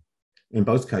London. In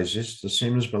both cases, the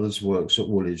Siemens Brothers works at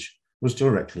Woolwich was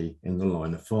directly in the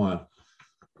line of fire.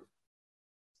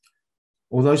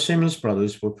 Although Siemens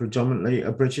Brothers were predominantly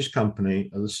a British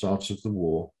company at the start of the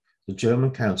war, the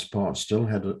German counterpart still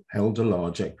held a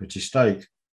large equity stake,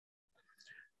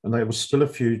 and there were still a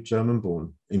few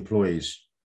German-born employees.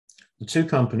 The 2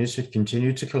 companies had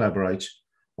continued to collaborate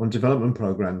on development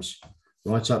programs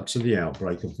right up to the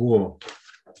outbreak of war.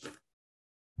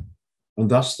 And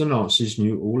thus the Nazis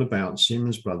knew all about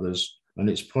Siemens Brothers and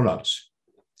its products.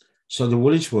 So the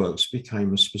Woolwich Works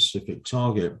became a specific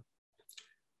target.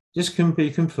 This can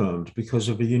be confirmed because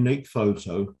of a unique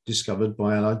photo discovered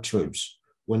by Allied troops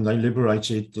when they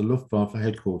liberated the Luftwaffe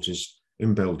headquarters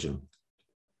in Belgium.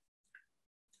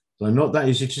 Though not that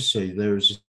easy to see, there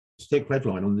is a thick red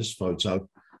line on this photo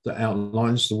that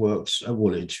outlines the works at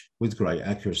Woolwich with great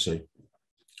accuracy.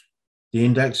 The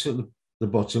index at the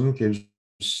bottom gives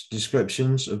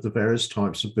descriptions of the various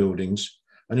types of buildings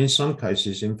and in some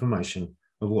cases information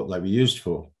of what they were used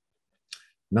for.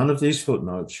 None of these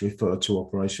footnotes refer to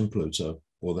Operation Pluto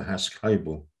or the HASS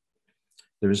cable.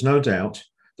 There is no doubt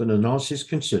that the Nazis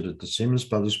considered the Siemens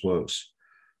Brothers works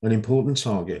an important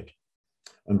target,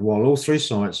 and while all 3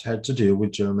 sites had to deal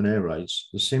with German air raids,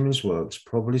 the Siemens works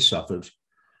probably suffered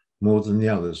more than the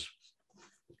others.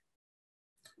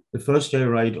 The first air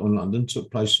raid on London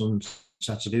took place on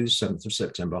Saturday the 7th of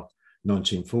September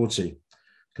 1940,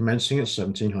 commencing at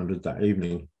 1700 that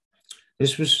evening.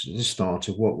 This was the start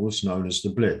of what was known as the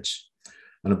Blitz,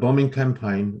 and a bombing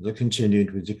campaign that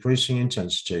continued with decreasing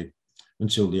intensity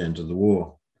until the end of the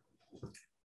war.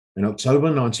 In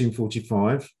October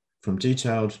 1945, from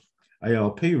detailed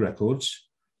ARP records,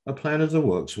 a plan of the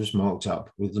works was marked up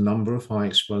with the number of high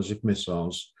explosive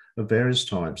missiles of various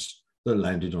types that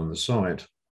landed on the site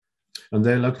and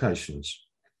their locations.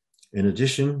 In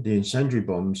addition, the incendiary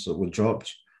bombs that were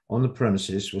dropped on the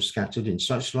premises were scattered in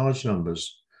such large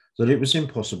numbers that it was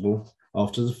impossible,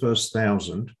 after the first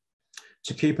 1,000,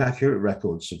 to keep accurate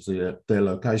records of their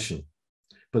location,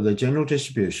 but their general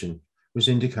distribution was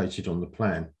indicated on the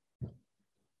plan.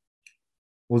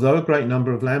 Although a great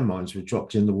number of landmines were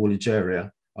dropped in the Woolwich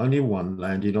area, only one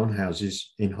landed on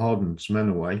houses in Harden's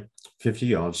Manor, 50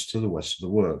 yards to the west of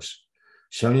the works,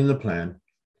 shown in the plan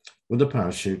with a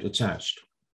parachute attached.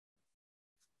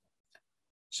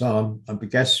 So I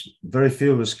guess very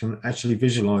few of us can actually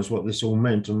visualize what this all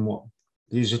meant and what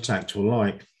these attacks were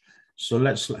like. So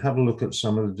let's have a look at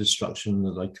some of the destruction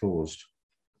that they caused.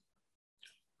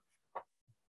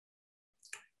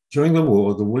 During the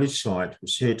war, the Woolwich site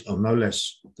was hit on no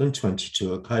less than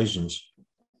 22 occasions.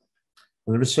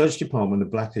 And the research department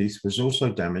of Blackheath was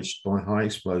also damaged by high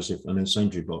explosive and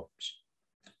incendiary bombs.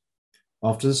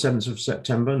 After the 7th of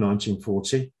September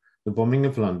 1940, the bombing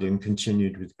of London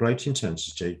continued with great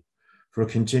intensity for a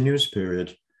continuous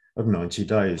period of 90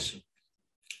 days.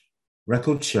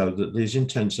 Records show that these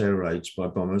intense air raids by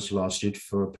bombers lasted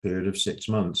for a period of 6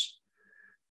 months,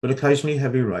 but occasionally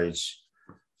heavy raids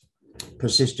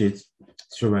persisted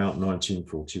throughout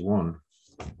 1941.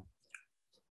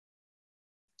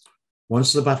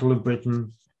 Once the Battle of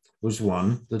Britain was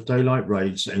won, the daylight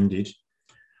raids ended,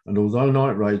 and although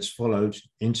night raids followed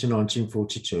into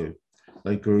 1942,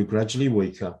 they grew gradually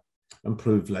weaker and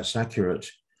proved less accurate,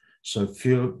 so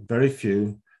very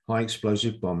few high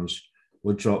explosive bombs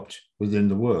were dropped within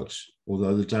the works,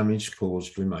 although the damage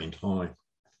caused remained high.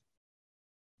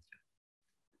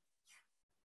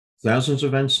 Thousands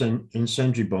of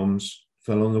incendiary bombs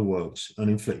fell on the works and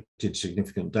inflicted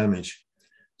significant damage.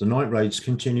 The night raids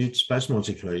continued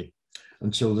spasmodically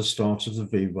until the start of the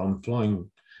V1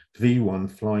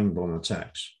 flying bomb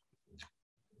attacks.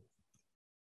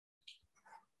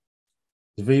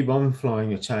 The V1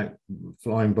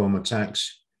 flying bomb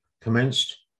attacks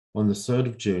commenced on the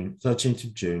 13th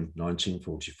of June,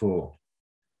 1944.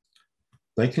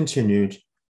 They continued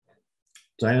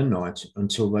day and night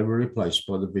until they were replaced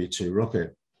by the V2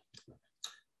 rocket.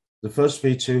 The first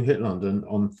V2 hit London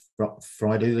on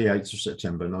Friday, the 8th of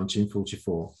September,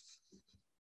 1944.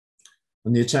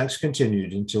 And the attacks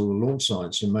continued until the launch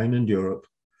sites in mainland Europe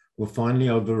were finally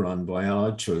overrun by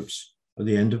Allied troops at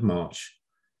the end of March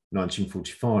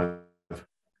 1945.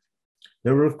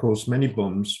 There were, of course, many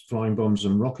bombs, flying bombs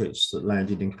and rockets that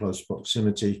landed in close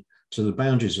proximity to the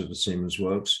boundaries of the Siemens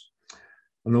works.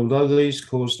 And although these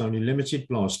caused only limited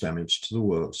blast damage to the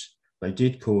works, they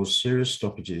did cause serious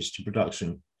stoppages to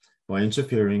production by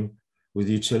interfering with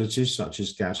utilities such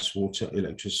as gas, water,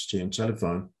 electricity, and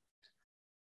telephone.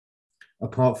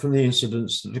 Apart from the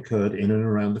incidents that occurred in and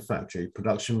around the factory,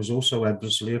 production was also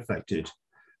adversely affected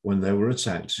when there were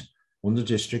attacks on the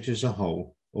district as a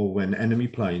whole, or when enemy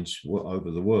planes were over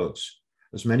the works,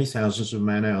 as many thousands of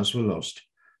man-hours were lost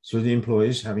through the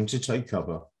employees having to take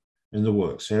cover in the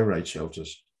works' air raid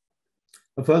shelters.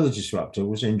 A further disruptor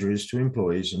was injuries to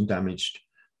employees and damage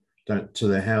to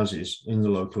their houses in the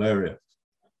local area.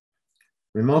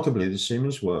 Remarkably, the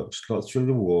Siemens works got through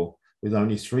the war with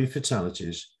only 3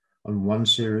 fatalities and 1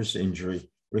 serious injury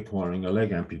requiring a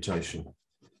leg amputation.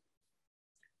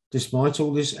 Despite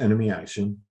all this enemy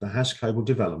action, the HASS cable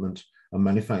development and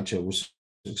manufacture was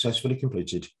successfully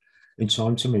completed in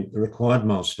time to meet the required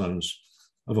milestones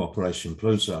of Operation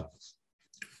Pluto.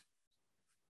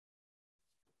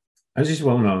 As is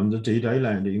well known, the D-Day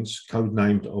landings,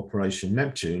 codenamed Operation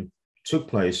Neptune, took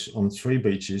place on 3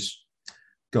 beaches,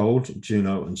 Gold,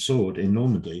 Juno and Sword in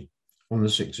Normandy on the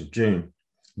 6th of June,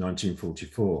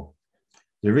 1944.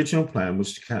 The original plan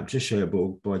was to capture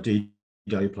Cherbourg by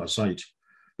D-Day +8,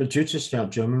 but due to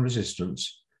stout German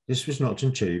resistance, this was not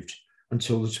achieved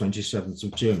until the 27th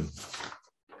of June.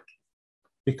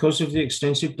 Because of the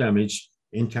extensive damage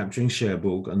in capturing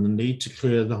Cherbourg and the need to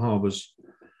clear the harbours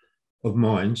of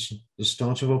mines, the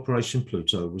start of Operation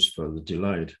Pluto was further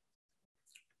delayed.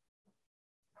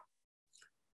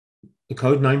 The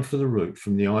code name for the route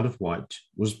from the Isle of Wight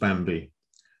was Bambi,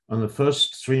 and the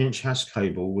first 3-inch HASS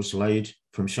cable was laid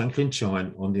from Shanklin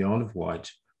Chine on the Isle of Wight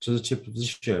to the tip of the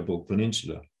Cherbourg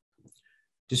Peninsula.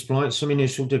 Despite some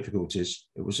initial difficulties,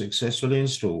 it was successfully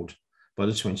installed by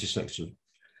the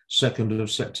 22nd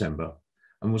of September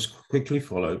and was quickly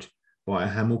followed by a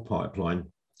Hamel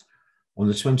pipeline on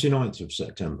the 29th of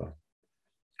September.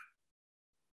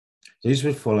 These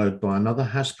were followed by another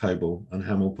HASS cable and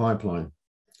Hamel pipeline.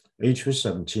 Each was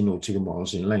 70 nautical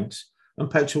miles in length, and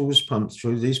petrol was pumped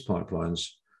through these pipelines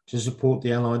to support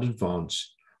the Allied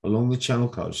advance along the Channel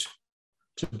coast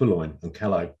to Boulogne and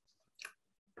Calais.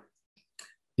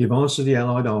 The advance of the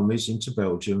Allied armies into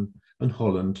Belgium and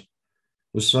Holland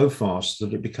was so fast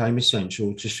that it became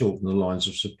essential to shorten the lines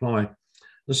of supply,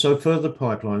 and so further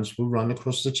pipelines were run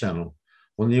across the Channel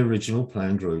on the original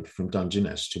planned route from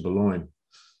Dungeness to Boulogne.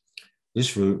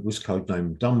 This route was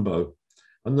codenamed Dumbo,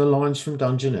 and the lines from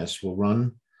Dungeness will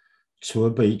run to a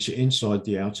beach inside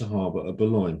the outer harbour of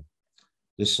Boulogne.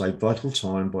 This saved vital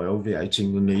time by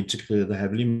obviating the need to clear the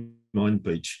heavily mined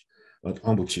beach at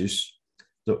Ambleteuse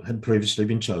that had previously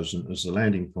been chosen as the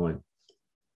landing point.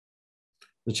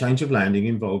 The change of landing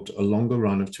involved a longer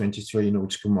run of 23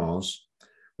 nautical miles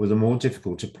with a more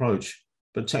difficult approach,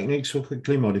 but techniques were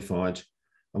quickly modified,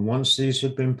 and once these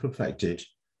had been perfected,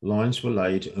 lines were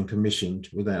laid and commissioned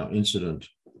without incident.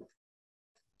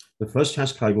 The first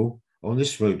HAS cable on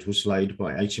this route was laid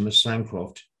by HMS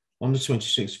Sandcroft on the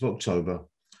 26th of October,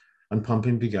 and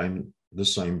pumping began the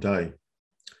same day.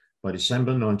 By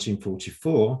December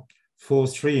 1944, 4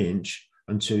 3-inch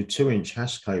and 2 2-inch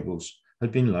HAS cables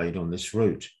had been laid on this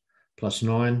route, plus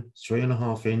 9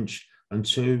 3.5-inch and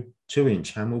 2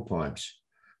 2-inch Hamel pipes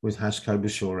with HAS cable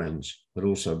shore ends had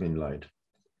also been laid.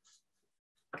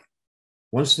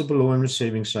 Once the Boulogne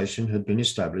receiving station had been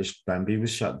established, Bambi was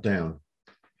shut down.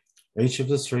 Each of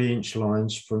the 3-inch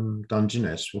lines from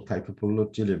Dungeness were capable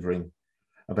of delivering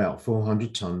about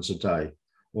 400 tonnes a day,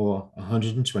 or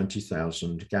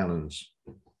 120,000 gallons.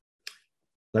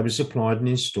 They were supplied and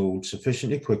installed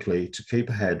sufficiently quickly to keep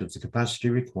ahead of the capacity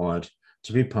required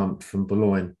to be pumped from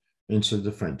Boulogne into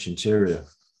the French interior.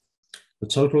 The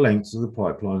total length of the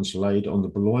pipelines laid on the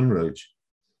Boulogne route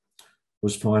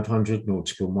was 500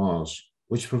 nautical miles,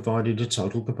 which provided a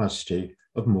total capacity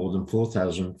of more than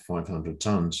 4,500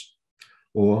 tonnes,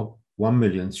 or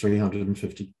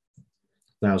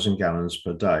 1,350,000 gallons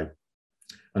per day,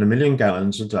 and 1 million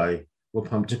gallons a day were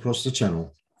pumped across the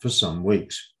Channel for some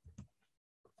weeks.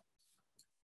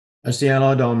 As the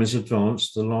Allied armies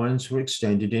advanced, the lines were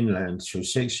extended inland through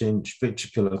 6-inch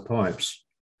vitricular pipes.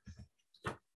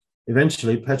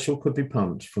 Eventually, petrol could be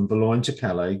pumped from Boulogne to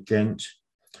Calais, Ghent,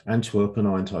 Antwerp and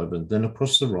Eindhoven, then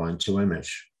across the Rhine to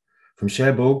Emich. From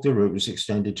Cherbourg, the route was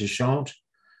extended to Chartres,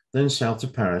 then south to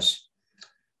Paris,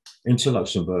 into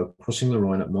Luxembourg, crossing the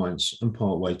Rhine at Mainz and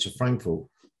partway to Frankfurt.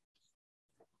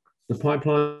 The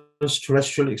pipeline's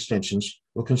terrestrial extensions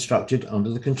were constructed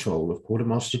under the control of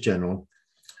Quartermaster General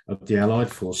of the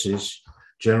Allied Forces,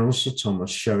 General Sir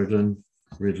Thomas Sheridan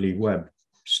Ridley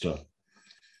Webster.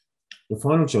 The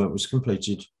final joint was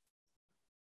completed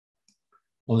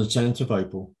on the 10th of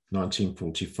April,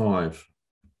 1945.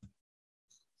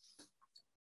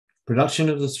 Production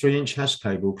of the 3-inch HAS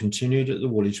cable continued at the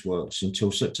Woolwich Works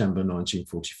until September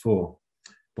 1944.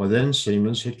 By then,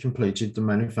 Siemens had completed the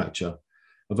manufacture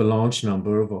of a large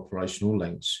number of operational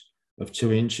lengths of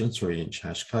 2-inch and 3-inch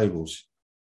HAS cables.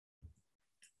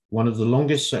 One of the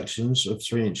longest sections of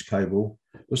 3-inch cable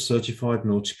was 35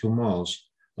 nautical miles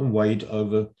and weighed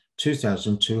over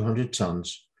 2,200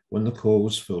 tonnes when the core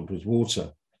was filled with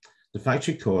water. The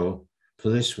factory coil for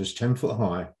this was 10 foot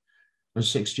high and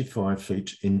 65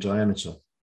 feet in diameter.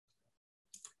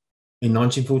 In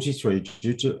 1943,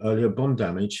 due to earlier bomb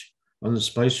damage and the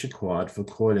space required for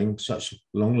coiling such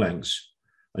long lengths,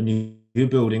 a new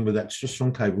building with extra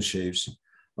strong cable sheaves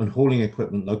and hauling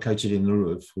equipment located in the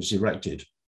roof was erected.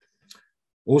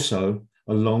 Also,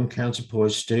 a long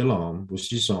counterpoised steel arm was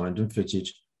designed and fitted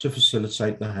to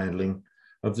facilitate the handling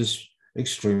of this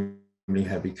extremely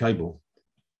heavy cable.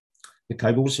 The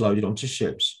cable was loaded onto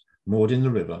ships moored in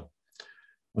the river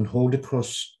and hauled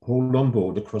on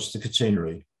board across the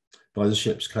catenary by the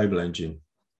ship's cable engine.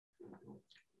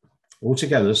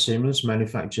 Altogether, Siemens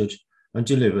manufactured and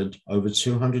delivered over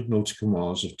 200 nautical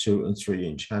miles of 2 and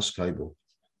 3-inch HAS cable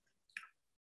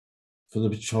for the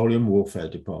Petroleum Warfare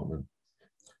Department.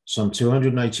 Some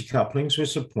 280 couplings were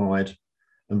supplied,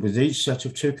 and with each set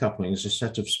of 2 couplings, a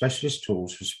set of specialist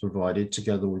tools was provided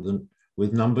together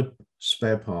with numbered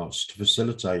spare parts to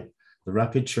facilitate the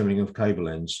rapid trimming of cable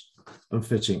ends and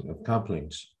fitting of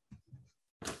couplings.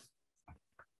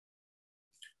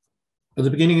 At the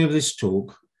beginning of this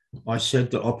talk, I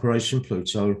said that Operation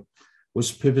Pluto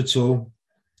was pivotal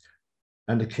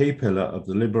and a key pillar of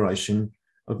the liberation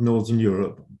of Northern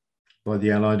Europe by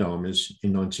the Allied armies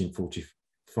in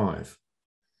 1945.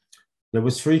 There were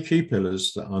 3 key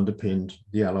pillars that underpinned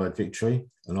the Allied victory,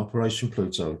 and Operation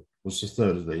Pluto was the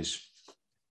third of these.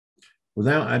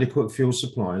 Without adequate fuel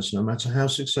supplies, no matter how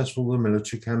successful the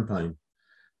military campaign,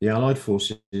 the Allied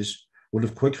forces would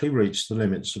have quickly reached the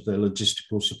limits of their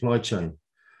logistical supply chain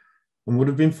and would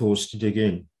have been forced to dig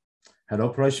in. Had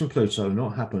Operation Pluto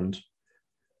not happened,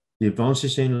 the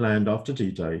advances inland after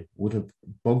D-Day would have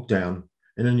bogged down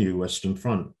in a new Western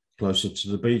Front closer to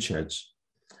the beachheads,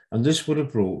 and this would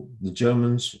have brought the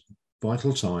Germans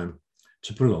vital time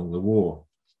to prolong the war.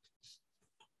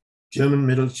 German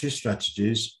military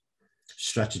strategists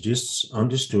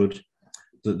understood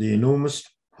that the enormous,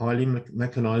 highly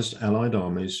mechanized Allied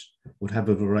armies would have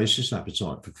a voracious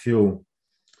appetite for fuel.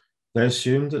 They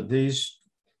assumed that this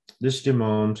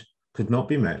demand could not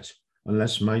be met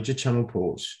unless major channel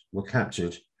ports were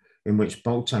captured in which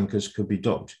bulk tankers could be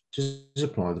docked to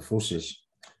supply the forces.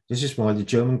 This is why the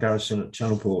German garrison at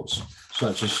channel ports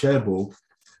such as Cherbourg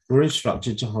were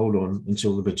instructed to hold on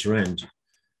until the bitter end,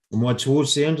 and why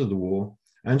towards the end of the war,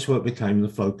 Antwerp became the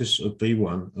focus of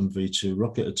V1 and V2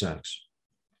 rocket attacks.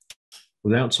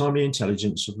 Without timely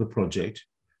intelligence of the project,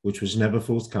 which was never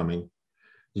forthcoming,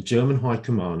 the German High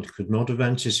Command could not have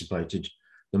anticipated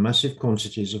the massive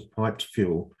quantities of piped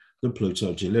fuel that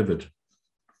Pluto delivered.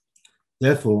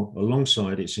 Therefore,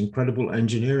 alongside its incredible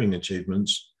engineering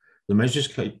achievements, the measures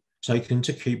taken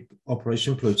to keep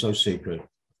Operation Pluto secret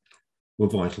were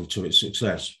vital to its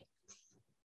success.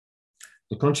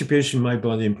 The contribution made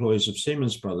by the employees of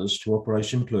Siemens Brothers to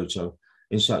Operation Pluto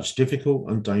in such difficult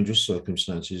and dangerous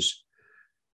circumstances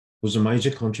was a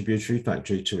major contributory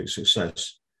factor to its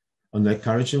success, and their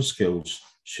courage and skills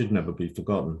should never be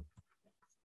forgotten.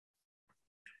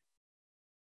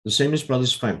 The Siemens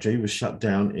Brothers factory was shut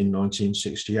down in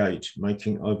 1968,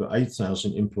 making over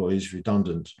 8,000 employees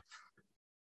redundant.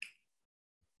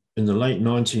 In the late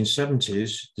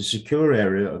 1970s, the secure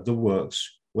area of the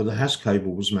works where the Hass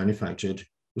cable was manufactured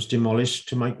was demolished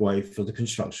to make way for the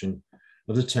construction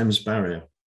of the Thames Barrier.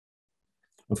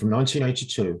 And from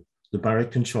 1982, the Barrier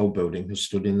Control Building has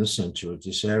stood in the centre of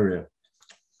this area.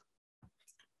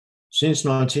 Since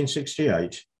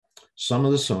 1968, some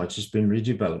of the site has been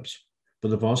redeveloped,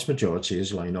 but the vast majority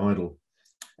has lain idle.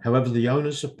 However, the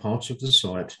owners of part of the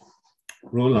site,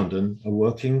 Royal London, are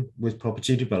working with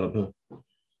property developer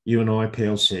U&I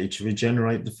plc to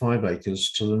regenerate the 5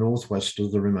 acres to the northwest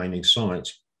of the remaining site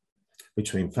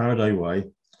between Faraday Way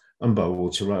and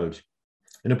Bowater Road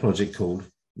in a project called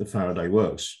the Faraday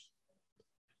Works.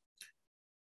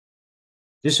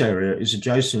 This area is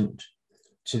adjacent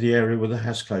to the area where the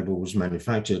Hass cable was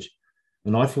manufactured,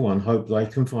 and I for one hope they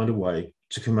can find a way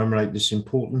to commemorate this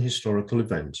important historical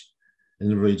event in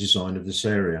the redesign of this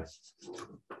area.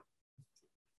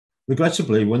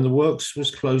 Regrettably, when the works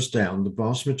was closed down, the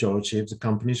vast majority of the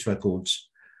company's records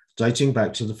dating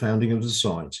back to the founding of the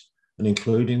site and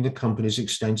including the company's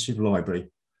extensive library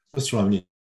were thrown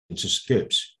into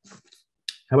skips.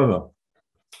 However,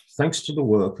 thanks to the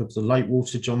work of the late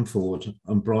Walter John Ford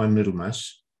and Brian Middlemass,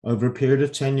 over a period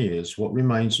of 10 years, what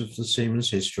remains of the Siemens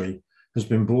history has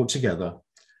been brought together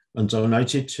and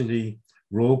donated to the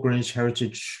Royal Greenwich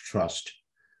Heritage Trust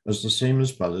as the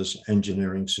Siemens Brothers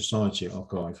Engineering Society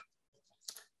Archive.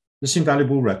 This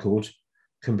invaluable record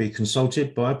can be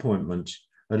consulted by appointment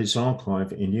at its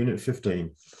archive in Unit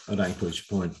 15 at Anchorage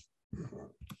Point.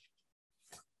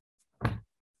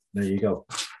 There you go.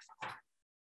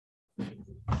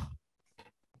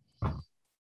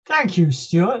 Thank you,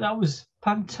 Stewart. That was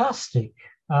fantastic.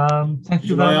 Thank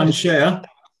you very much. Unshare?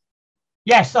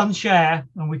 Yes, unshare,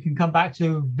 and we can come back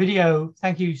to video.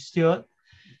 Thank you, Stewart.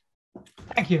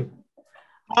 Thank you.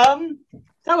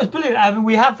 That was brilliant. I mean,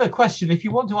 we have a question. If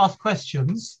you want to ask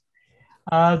questions,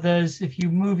 if you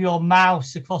move your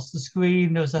mouse across the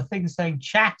screen, there's a thing saying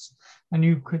chat, and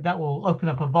that will open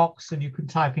up a box and you can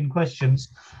type in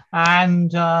questions. And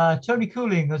Tony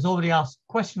Cooling has already asked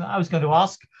a question that I was going to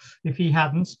ask if he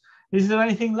hadn't. Is there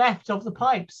anything left of the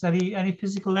pipes? Any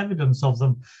physical evidence of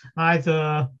them,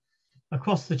 either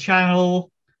across the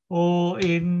channel or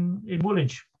in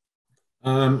Woolwich?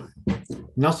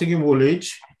 Nothing in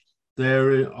Woolwich.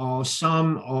 There are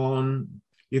some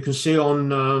you can see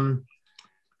on,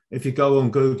 if you go on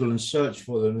Google and search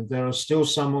for them, there are still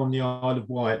some on the Isle of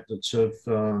Wight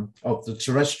that of the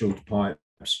terrestrial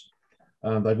pipes.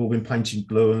 They've all been painted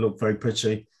blue and look very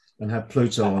pretty and have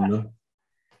Pluto on them.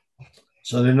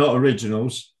 So they're not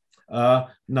originals.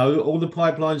 No, all the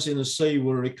pipelines in the sea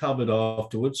were recovered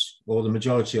afterwards, or the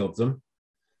majority of them.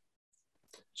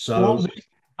 So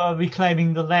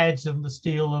reclaiming the lead and the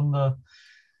steel and the...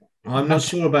 I'm not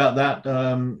sure about that.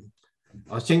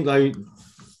 I think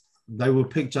they were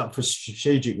picked up for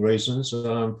strategic reasons.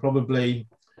 Probably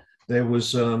there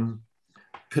was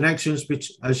connections,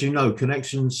 as you know,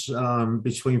 connections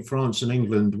between France and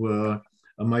England were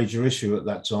a major issue at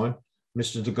that time.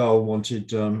 Mr. de Gaulle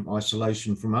wanted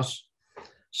isolation from us.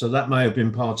 So that may have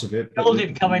been part of it. It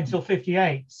didn't come until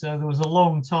 58, so there was a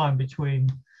long time between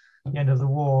the end of the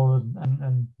war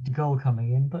and de Gaulle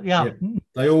coming in. But yeah.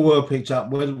 They all were picked up.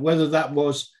 Whether that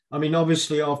was, I mean,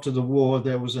 obviously after the war,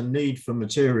 there was a need for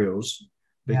materials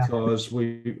because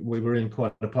we were in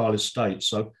quite a parlous state.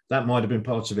 So that might have been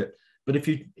part of it. But if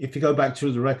you go back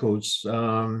through the records,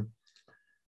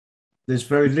 there's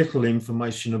very little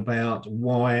information about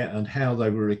why and how they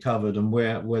were recovered and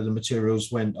where the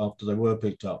materials went after they were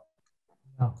picked up.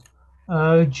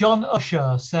 John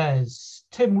Usher says,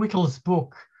 Tim Whittle's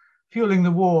book, Fueling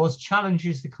the Wars,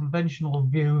 challenges the conventional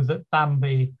view that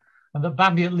Bambi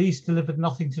at least delivered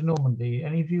nothing to Normandy.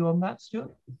 Any view on that,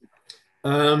 Stuart?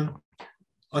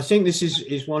 I think this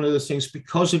is one of the things,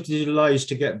 because of the delays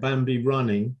to get Bambi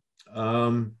running.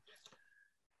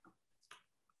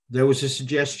 There was a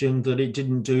suggestion that it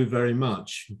didn't do very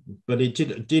much, but it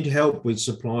did help with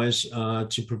supplies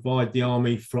to provide the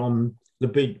army from the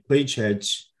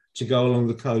beachheads to go along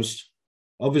the coast.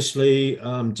 Obviously,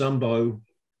 Dumbo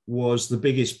was the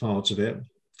biggest part of it,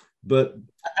 but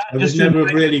it was never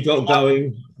really got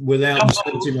going without the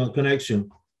Sentinel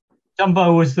connection.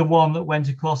 Dumbo was the one that went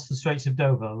across the Straits of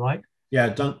Dover, right?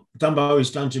 Yeah, Dumbo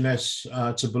is Dungeness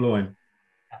to Boulogne.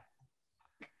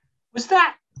 Was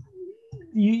that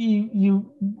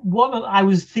I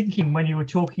was thinking when you were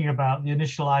talking about the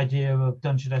initial idea of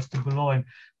Dungeness to Boulogne,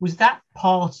 was that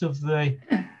part of the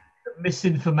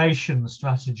misinformation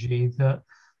strategy, that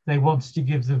they wanted to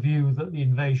give the view that the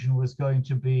invasion was going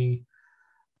to be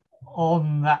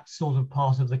on that sort of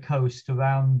part of the coast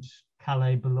around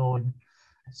Calais, Boulogne,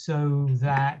 so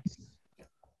that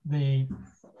the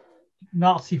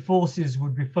Nazi forces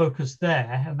would be focused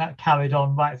there, and that carried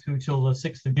on right through till the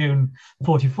 6th of June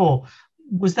 44.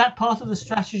 Was that part of the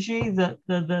strategy, that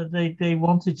they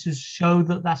wanted to show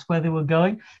that that's where they were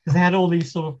going? Because they had all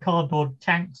these sort of cardboard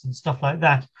tanks and stuff like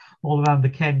that all around the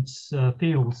Kent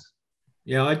fields.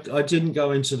 Yeah, I didn't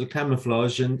go into the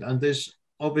camouflage, and there's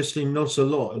obviously not a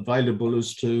lot available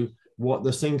as to what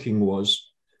the thinking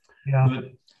was. Yeah.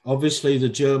 But obviously the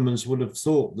Germans would have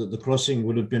thought that the crossing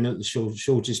would have been at the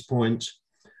shortest point,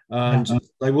 and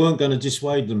they weren't going to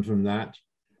dissuade them from that.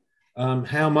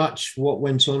 How much what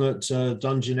went on at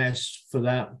Dungeness for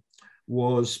that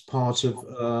was part of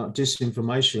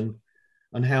disinformation,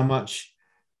 and how much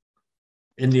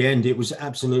in the end it was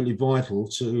absolutely vital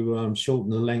to shorten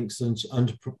the length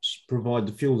and provide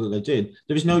the fuel that they did.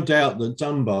 There is no doubt that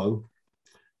Dumbo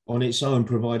on its own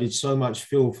provided so much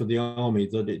fuel for the army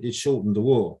that it shortened the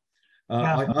war.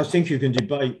 I think you can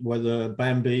debate whether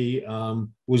Bambi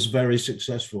was very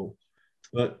successful,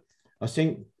 but I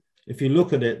think if you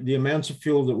look at it, the amount of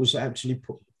fuel that was actually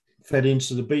fed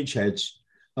into the beachheads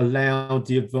allowed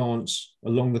the advance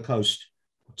along the coast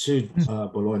to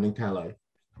Boulogne and Calais.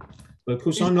 But of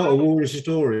course, I'm not a war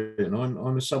historian.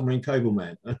 I'm a submarine cable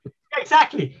man.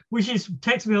 Exactly, which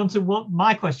takes me on to what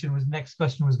my next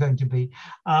question was going to be.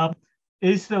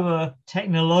 Is there a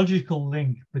technological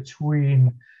link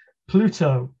between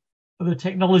Pluto, the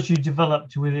technology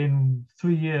developed within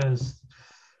 3 years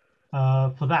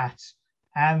for that,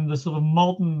 and the sort of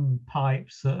modern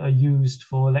pipes that are used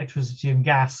for electricity and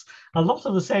gas? A lot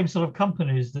of the same sort of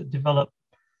companies that develop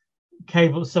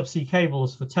subsea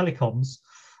cables for telecoms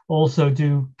also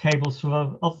do cables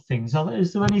for other things.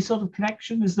 Is there any sort of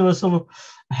connection? Is there a sort of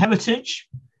heritage?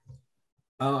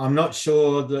 I'm not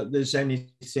sure that there's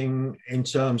anything in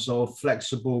terms of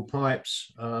flexible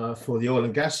pipes for the oil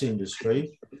and gas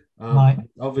industry. Right.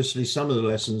 Obviously, some of the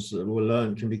lessons that were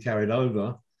learned can be carried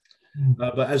over.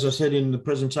 But as I said in the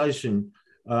presentation,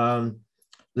 the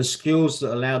skills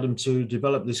that allowed them to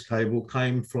develop this cable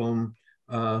came from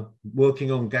working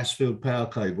on gas-field power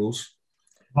cables.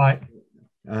 Right.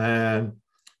 And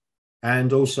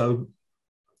also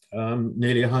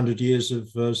nearly 100 years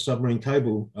of submarine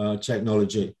cable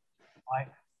technology. Right.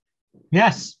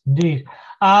 Yes, indeed.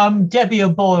 Debbie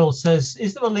O'Boyle says,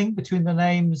 is there a link between the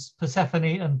names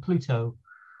Persephone and Pluto?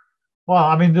 Well,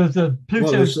 I mean, the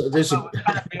Pluto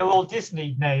are all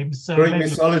Disney names. So Greek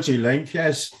mythology link,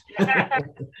 yes.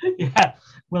 Yeah,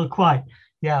 well, quite,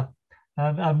 yeah.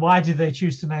 And why did they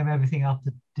choose to name everything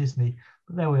after Disney?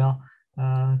 But there we are.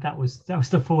 That was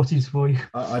the 40s for you.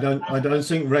 I don't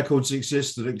think records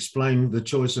exist that explain the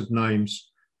choice of names.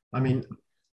 I mean,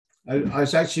 I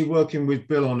was actually working with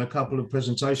Bill on a couple of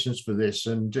presentations for this,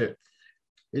 and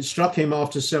it struck him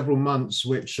after several months,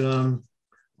 which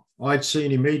I'd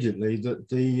seen immediately, that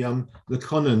the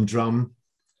Conan drum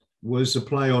was a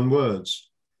play on words.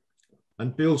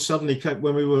 And Bill suddenly kept,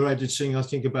 when we were editing, I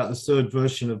think about the third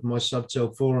version of my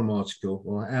Subtel Forum article,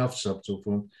 or our Subtel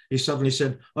Forum, he suddenly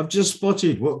said, I've just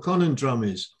spotted what Conan drum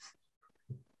is.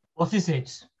 What is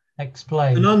it?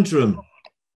 Explain. Conundrum.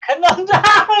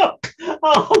 Conundrum!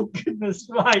 Oh, goodness,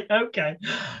 right, okay.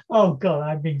 Oh, God,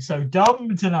 I'm being so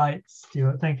dumb tonight,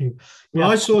 Stewart, thank you. Well,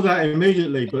 yeah. I saw that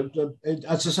immediately, but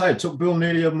as I say, it took Bill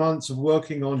nearly a month of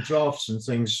working on drafts and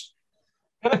things.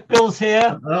 Bill's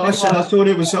here. I said I thought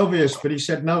it was obvious, but he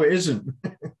said, no, it isn't.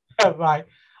 Right.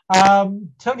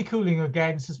 Tony Cooling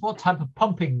again says, what type of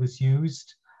pumping was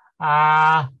used?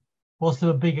 Was there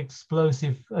a big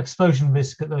explosion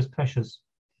risk at those pressures?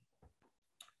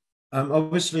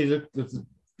 Obviously,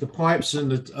 the pipes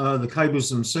and the cables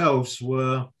themselves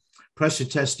were pressure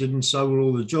tested, and so were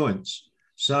all the joints.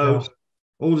 So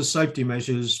all the safety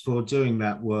measures for doing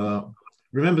that were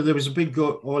remember there was a big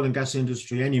oil and gas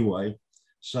industry anyway.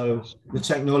 So the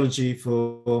technology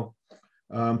for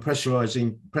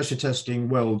pressure testing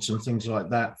welds and things like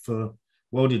that for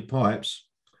welded pipes,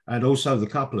 and also the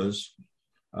couplers.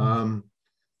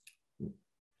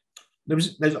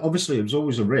 There's obviously, it was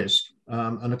always a risk.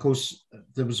 And of course,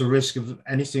 there was a risk of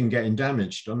anything getting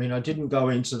damaged. I mean, I didn't go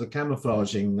into the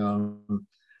camouflaging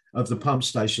of the pump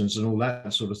stations and all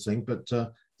that sort of thing, but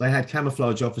they had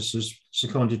camouflage officers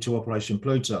seconded to Operation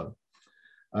Pluto.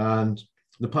 And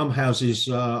the pump houses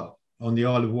on the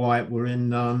Isle of Wight were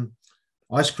in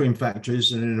ice cream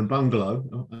factories and in a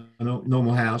bungalow, a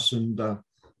normal house. And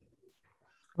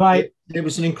right. It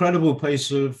was an incredible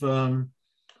piece of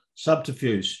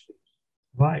subterfuge.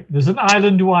 Right. There's an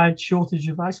island-wide shortage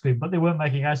of ice cream, but they weren't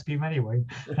making ice cream anyway.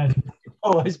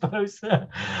 I suppose.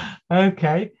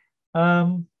 Okay.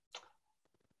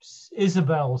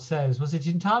 Isabel says, was it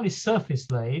entirely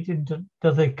surface laid? And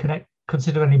do they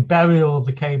consider any burial of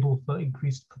the cable for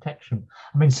increased protection?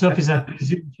 I mean, surface, I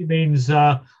presume she means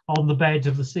on the bed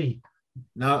of the sea.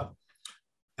 No,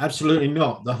 absolutely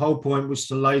not. The whole point was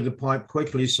to lay the pipe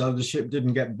quickly so the ship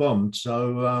didn't get bombed.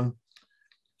 So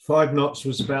 5 knots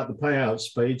was about the payout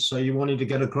speed, so you wanted to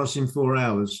get across in 4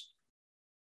 hours.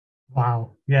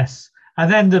 Wow, yes. And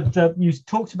then you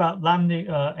talked about landing,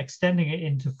 extending it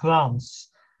into France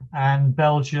and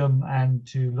Belgium and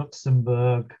to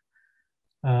Luxembourg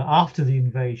after the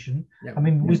invasion. Yep. I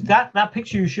mean, was that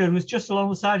picture you showed was just along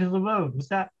the side of the road? Was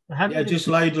that? Yeah, just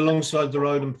laid alongside the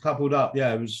road and coupled up.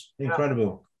 Yeah, it was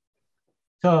incredible.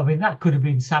 So, I mean, that could have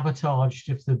been sabotaged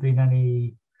if there'd been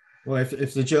any... Well,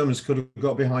 if the Germans could have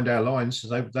got behind our lines,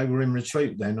 they were in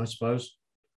retreat then, I suppose.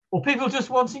 Or people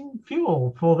just wanting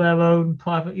fuel for their own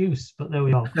private use, but there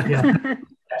we are. Yeah.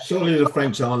 Surely the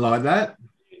French aren't like that.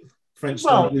 French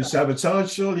don't do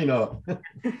sabotage, surely not.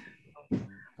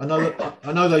 I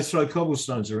know they throw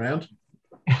cobblestones around.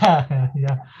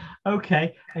 Yeah.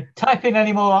 Okay. Type in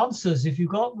any more answers if you've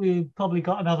got. We've probably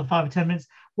got another 5 or 10 minutes.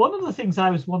 One of the things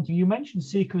I was wanting, you mentioned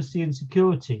secrecy and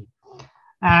security.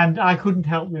 And I couldn't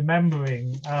help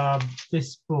remembering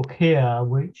this book here,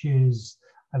 which is,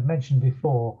 I've mentioned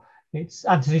before, it's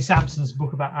Anthony Sampson's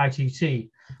book about ITT,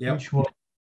 which was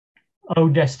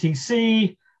owned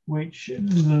STC, which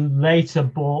later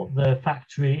bought the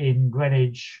factory in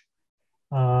Greenwich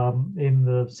in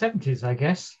the 70s, I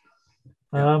guess.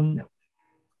 And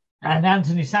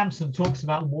Anthony Sampson talks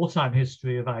about the wartime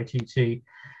history of ITT.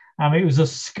 It was a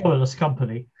scurrilous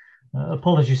company.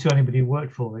 Apologies to anybody who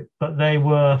worked for it, but they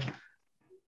were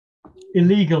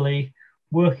illegally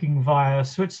working via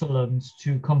Switzerland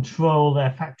to control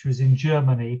their factories in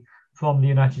Germany from the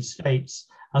United States,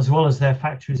 as well as their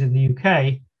factories in the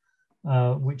UK,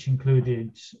 which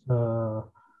included,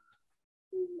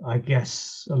 I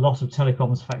guess, a lot of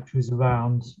telecoms factories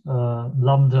around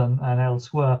London and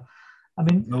elsewhere. I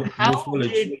mean,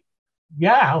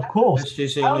 yeah, of course.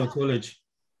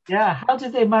 How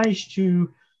did they manage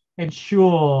to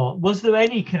ensure, was there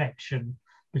any connection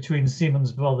between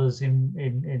Siemens Brothers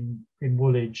in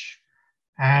Woolwich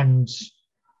and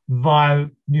via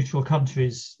neutral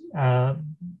countries,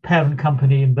 parent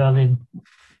company in Berlin?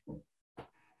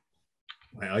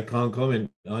 I can't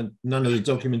comment. None of the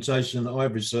documentation that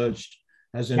I've researched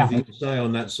has anything to say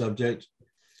on that subject.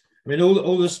 I mean,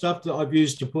 all the stuff that I've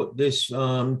used to put this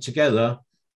together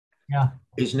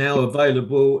is now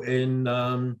available in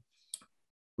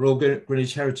Royal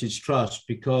Greenwich Heritage Trust,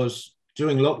 because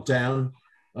during lockdown,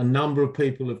 a number of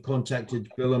people have contacted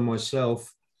Bill and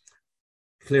myself,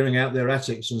 clearing out their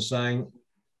attics and saying,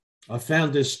 I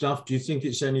found this stuff, do you think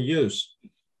it's any use?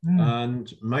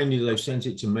 And mainly they've sent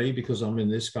it to me because I'm in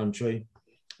this country,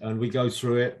 and we go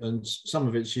through it, and some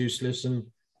of it's useless. And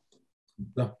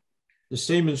the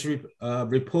Siemens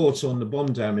report on the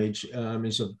bomb damage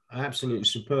is an absolutely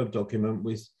superb document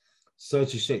with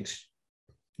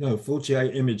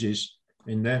 48 images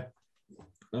in there.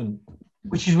 And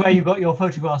which is where you got your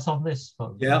photographs on this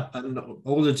phone. Yeah, and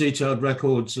all the detailed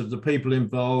records of the people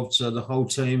involved, so the whole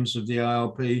teams of the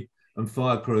ARP and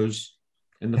fire crews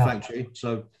in the factory.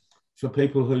 So for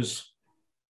people whose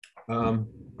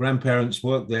grandparents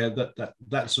worked there, that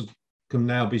can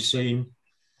now be seen.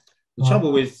 The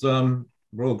trouble with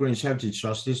Royal Greenwich Heritage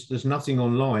Trust is there's nothing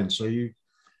online. So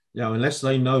unless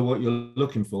they know what you're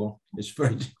looking for, it's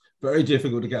very, very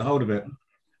difficult to get hold of it.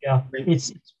 Yeah,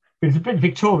 it's a bit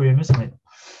Victorian, isn't it?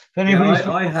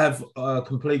 I have a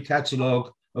complete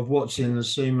catalogue of what's in the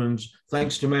Siemens,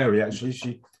 thanks to Mary,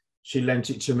 actually. She lent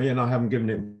it to me and I haven't given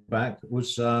it back. It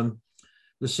was the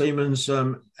Siemens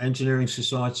Engineering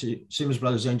Society, Siemens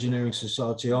Brothers Engineering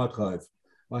Society archive.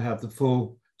 I have the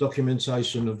full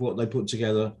documentation of what they put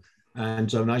together and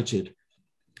donated.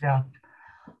 Yeah.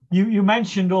 You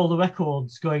mentioned all the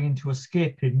records going into a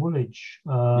skip in Woolwich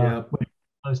Yeah. when it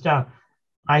closed down.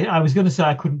 I was going to say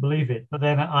I couldn't believe it, but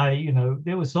then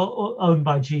it was owned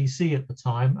by GC at the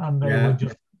time, and they were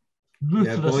just Yeah,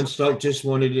 ruthless. Boinstock just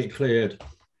wanted it cleared.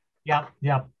 Yeah.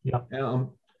 I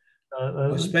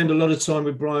spent a lot of time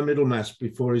with Brian Middlemass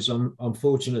before his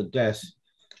unfortunate death,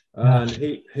 Yeah. and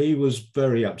he was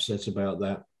very upset about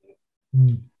that.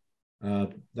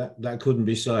 That couldn't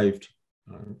be saved.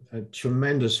 A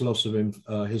tremendous loss of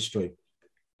history.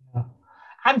 Yeah.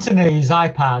 Anthony's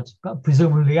iPad,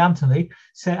 presumably Anthony,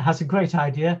 has a great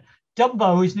idea.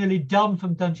 Dumbo is nearly done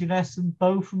from Dungeness and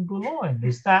Bo from Boulogne.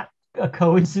 Is that a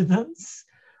coincidence?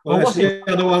 Well, the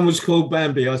other one was called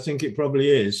Bambi. I think it probably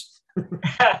is.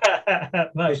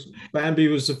 Right. Bambi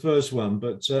was the first one,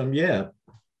 but yeah.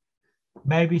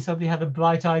 Maybe somebody had a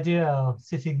bright idea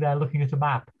sitting there looking at a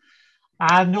map.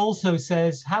 And also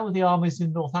says, how are the armies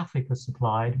in North Africa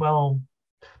supplied? Well,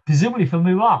 presumably from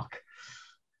Iraq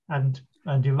and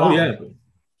Iran. Oh, yeah.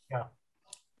 Yeah.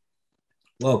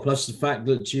 Well, plus the fact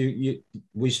that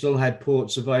we still had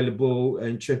ports available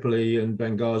in Tripoli and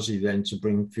Benghazi then to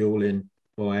bring fuel in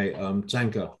by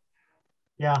tanker.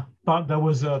 Yeah, but there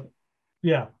was an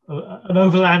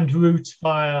overland route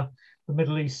via the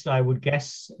Middle East, I would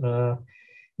guess. Via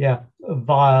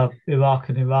Iraq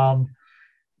and Iran,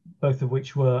 both of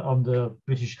which were under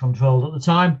British control at the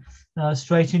time,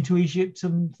 straight into Egypt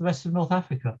and the rest of North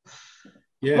Africa.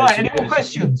 Yeah, right, any more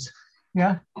questions?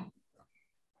 Yeah.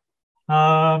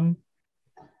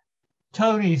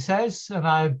 Tony says, and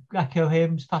I echo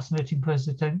him, fascinating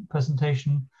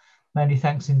presentation. Many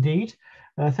thanks indeed.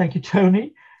 Thank you,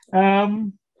 Tony.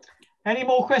 Any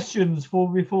more questions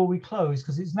before we close?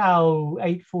 Because it's now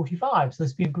 8:45, so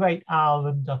it's been a great hour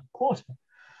and a quarter.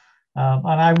 And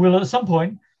I will, at some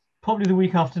point, probably the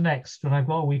week after next, when I've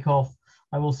got a week off,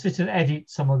 I will sit and edit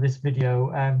some of this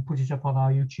video and put it up on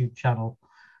our YouTube channel.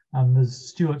 And there's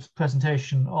Stewart's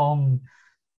presentation on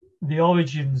the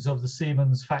origins of the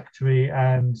Siemens factory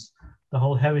and the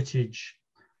whole heritage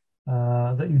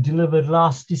that you delivered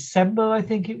last December, I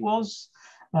think it was.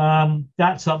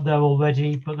 That's up there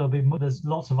already, but there's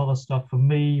lots of other stuff from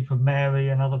me, from Mary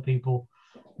and other people.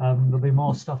 There'll be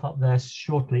more stuff up there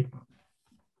shortly.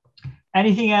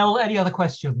 Anything else? Any other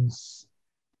questions?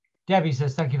 Debbie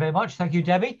says, thank you very much. Thank you,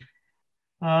 Debbie.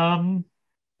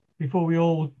 Before we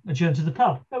all adjourn to the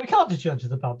pub. No, we can't adjourn to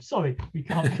the pub. Sorry, we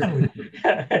can't, can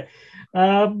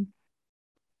we?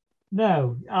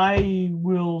 No, I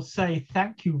will say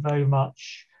thank you very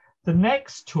much. The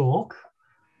next talk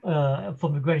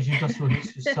from the Greenwich Industrial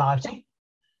History Society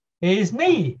is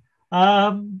me,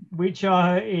 which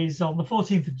is on the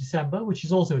 14th of December, which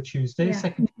is also a Tuesday.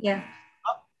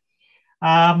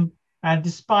 And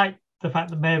despite the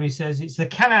fact that Mary says it's the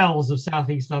canals of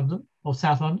Southeast London, or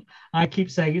South London, I keep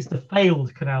saying it's the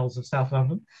failed canals of South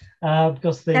London,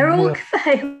 because they're all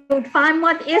failed. Find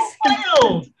what is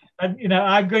failed. And,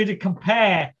 I'm going to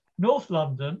compare North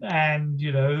London and,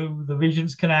 the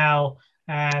Regent's Canal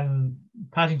and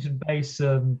Paddington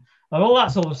Basin and all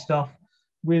that sort of stuff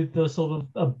with the sort of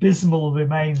abysmal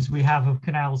remains we have of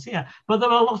canals here. But there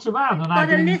are lots around. And got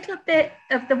a little bit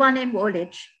of the one in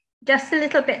Woolwich, just a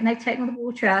little bit, and they've taken the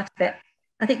water out of it.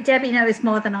 I think Debbie knows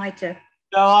more than I do.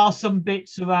 There are some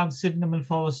bits around Sydenham and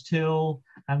Forest Hill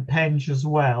and Penge as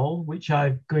well, which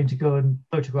I'm going to go and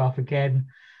photograph again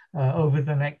over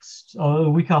the next, or the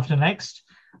week after next.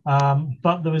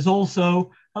 But there is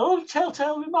also a lot of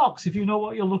telltale remarks if you know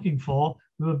what you're looking for.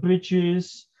 There are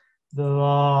bridges, there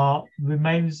are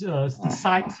remains, the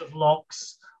sites of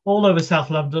locks all over South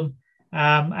London.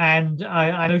 And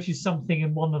I noticed something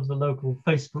in one of the local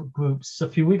Facebook groups a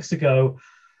few weeks ago,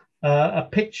 a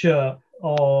picture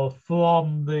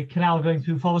from the canal going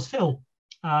through Forest Hill,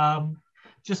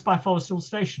 just by Forest Hill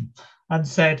Station, and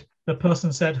the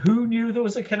person said, who knew there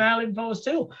was a canal in Forest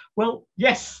Hill? Well,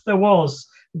 yes, there was.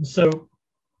 And so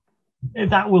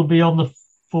that will be on the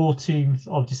 14th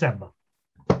of December.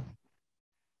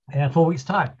 4 weeks'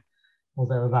 time, or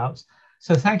thereabouts.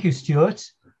 So thank you, Stewart.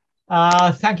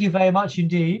 Thank you very much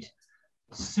indeed.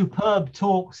 Superb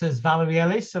talk, says Valerie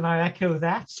Ellis, and I echo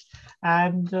that.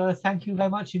 And thank you very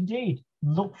much indeed.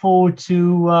 Look forward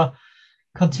to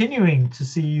continuing to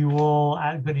see you all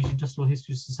at Greenwich Industrial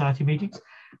History Society meetings.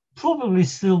 Probably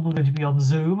still going to be on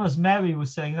Zoom, as Mary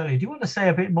was saying earlier. Do you want to say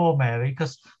a bit more, Mary?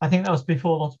 Because I think that was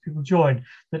before a lot of people joined,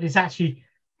 that it's actually,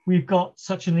 we've got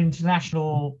such an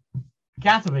international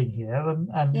gathering here,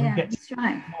 and we get to all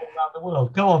around the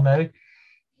world. Go on, Mary.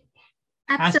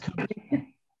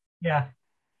 Absolutely. Yeah.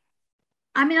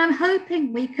 I mean, I'm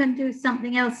hoping we can do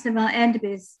something else about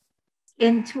Enderby's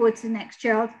in towards the next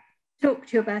year. I'll talk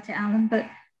to you about it, Alan, but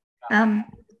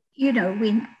You know,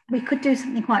 we could do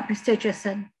something quite prestigious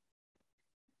and,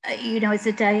 you know, it's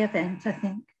a day event, I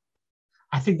think.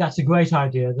 I think that's a great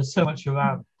idea. There's so much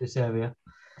around this area.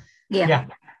 Yeah.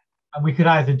 And we could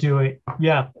either do it,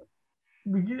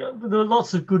 there are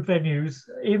lots of good venues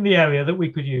in the area that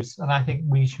we could use, and I think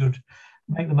we should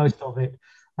make the most of it.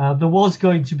 There was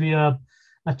going to be a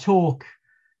talk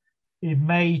in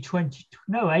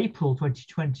April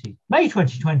 2020, May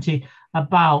 2020,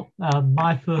 about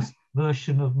my first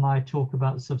version of my talk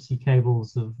about the subsea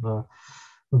cables of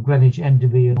Greenwich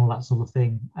Enderby and all that sort of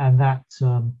thing, and that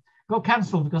got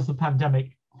cancelled because of the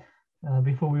pandemic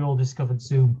before we all discovered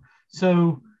Zoom.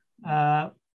 So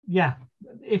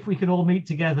if we can all meet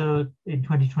together in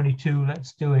 2022,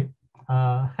 let's do it.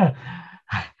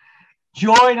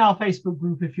 Join our Facebook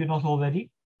group if you're not already,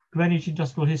 Greenwich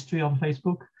Industrial History on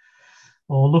Facebook,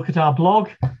 or look at our blog,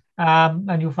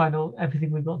 and you'll find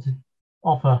everything we've got to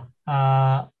offer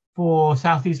for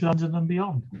South East London and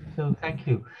beyond. So thank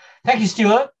you. Thank you,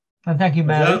 Stewart, and thank you,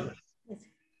 Mary.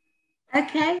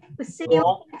 Okay, we'll see you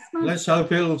next month. Let's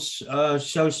hope it'll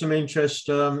show some interest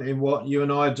in what you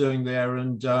and I are doing there,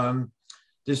 and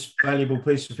this valuable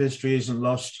piece of history isn't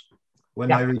lost when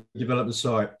they redevelop the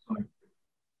site.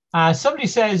 Somebody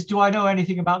says, do I know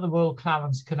anything about the Royal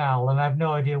Clarence Canal? And I have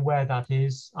no idea where that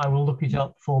is. I will look it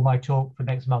up for my talk for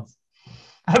next month.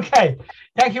 Okay,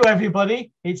 thank you,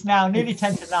 everybody. It's now nearly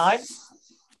 10 to 9.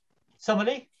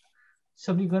 Somebody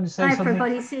going to say something? Hi,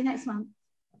 everybody. See you next month.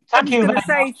 Thank you. I was going to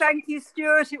say thank you,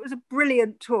 Stewart. It was a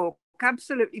brilliant talk.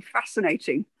 Absolutely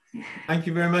fascinating. Thank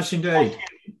you very much indeed.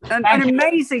 And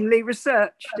amazingly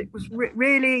researched. It was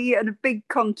really in a big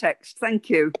context. Thank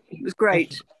you. It was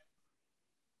great.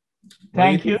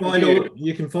 Thank you.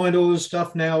 You can find all the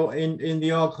stuff now in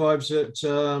the archives at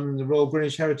the Royal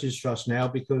Greenwich Heritage Trust now,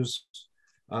 because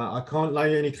I can't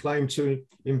lay any claim to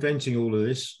inventing all of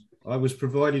this. I was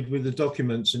provided with the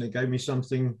documents, and it gave me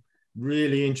something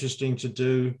really interesting to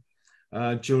do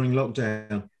during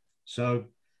lockdown. So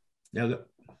now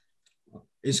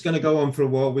it's going to go on for a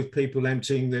while with people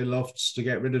emptying their lofts to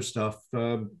get rid of stuff.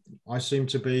 I seem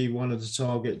to be one of the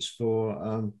targets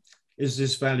for is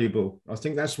this valuable? I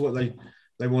think that's what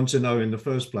they want to know in the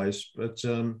first place. But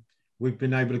we've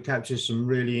been able to capture some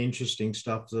really interesting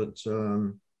stuff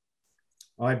that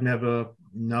I've never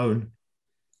known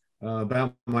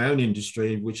about my own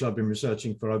industry, which I've been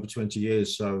researching for over 20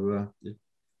 years. So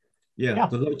the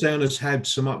lockdown has had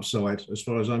some upside as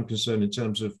far as I'm concerned in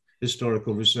terms of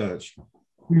historical research.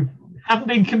 We haven't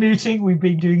been commuting, we've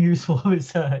been doing useful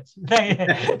research.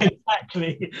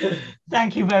 Exactly.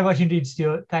 Thank you very much indeed,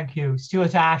 Stewart. Thank you.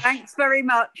 Stewart Ash. Thanks very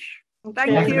much.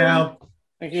 Thank you.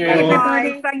 Thank you.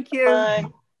 Bye. Thank you. Bye.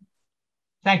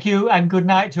 Thank you, and good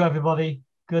night to everybody.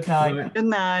 Good night. Good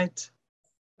night.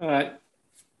 All right.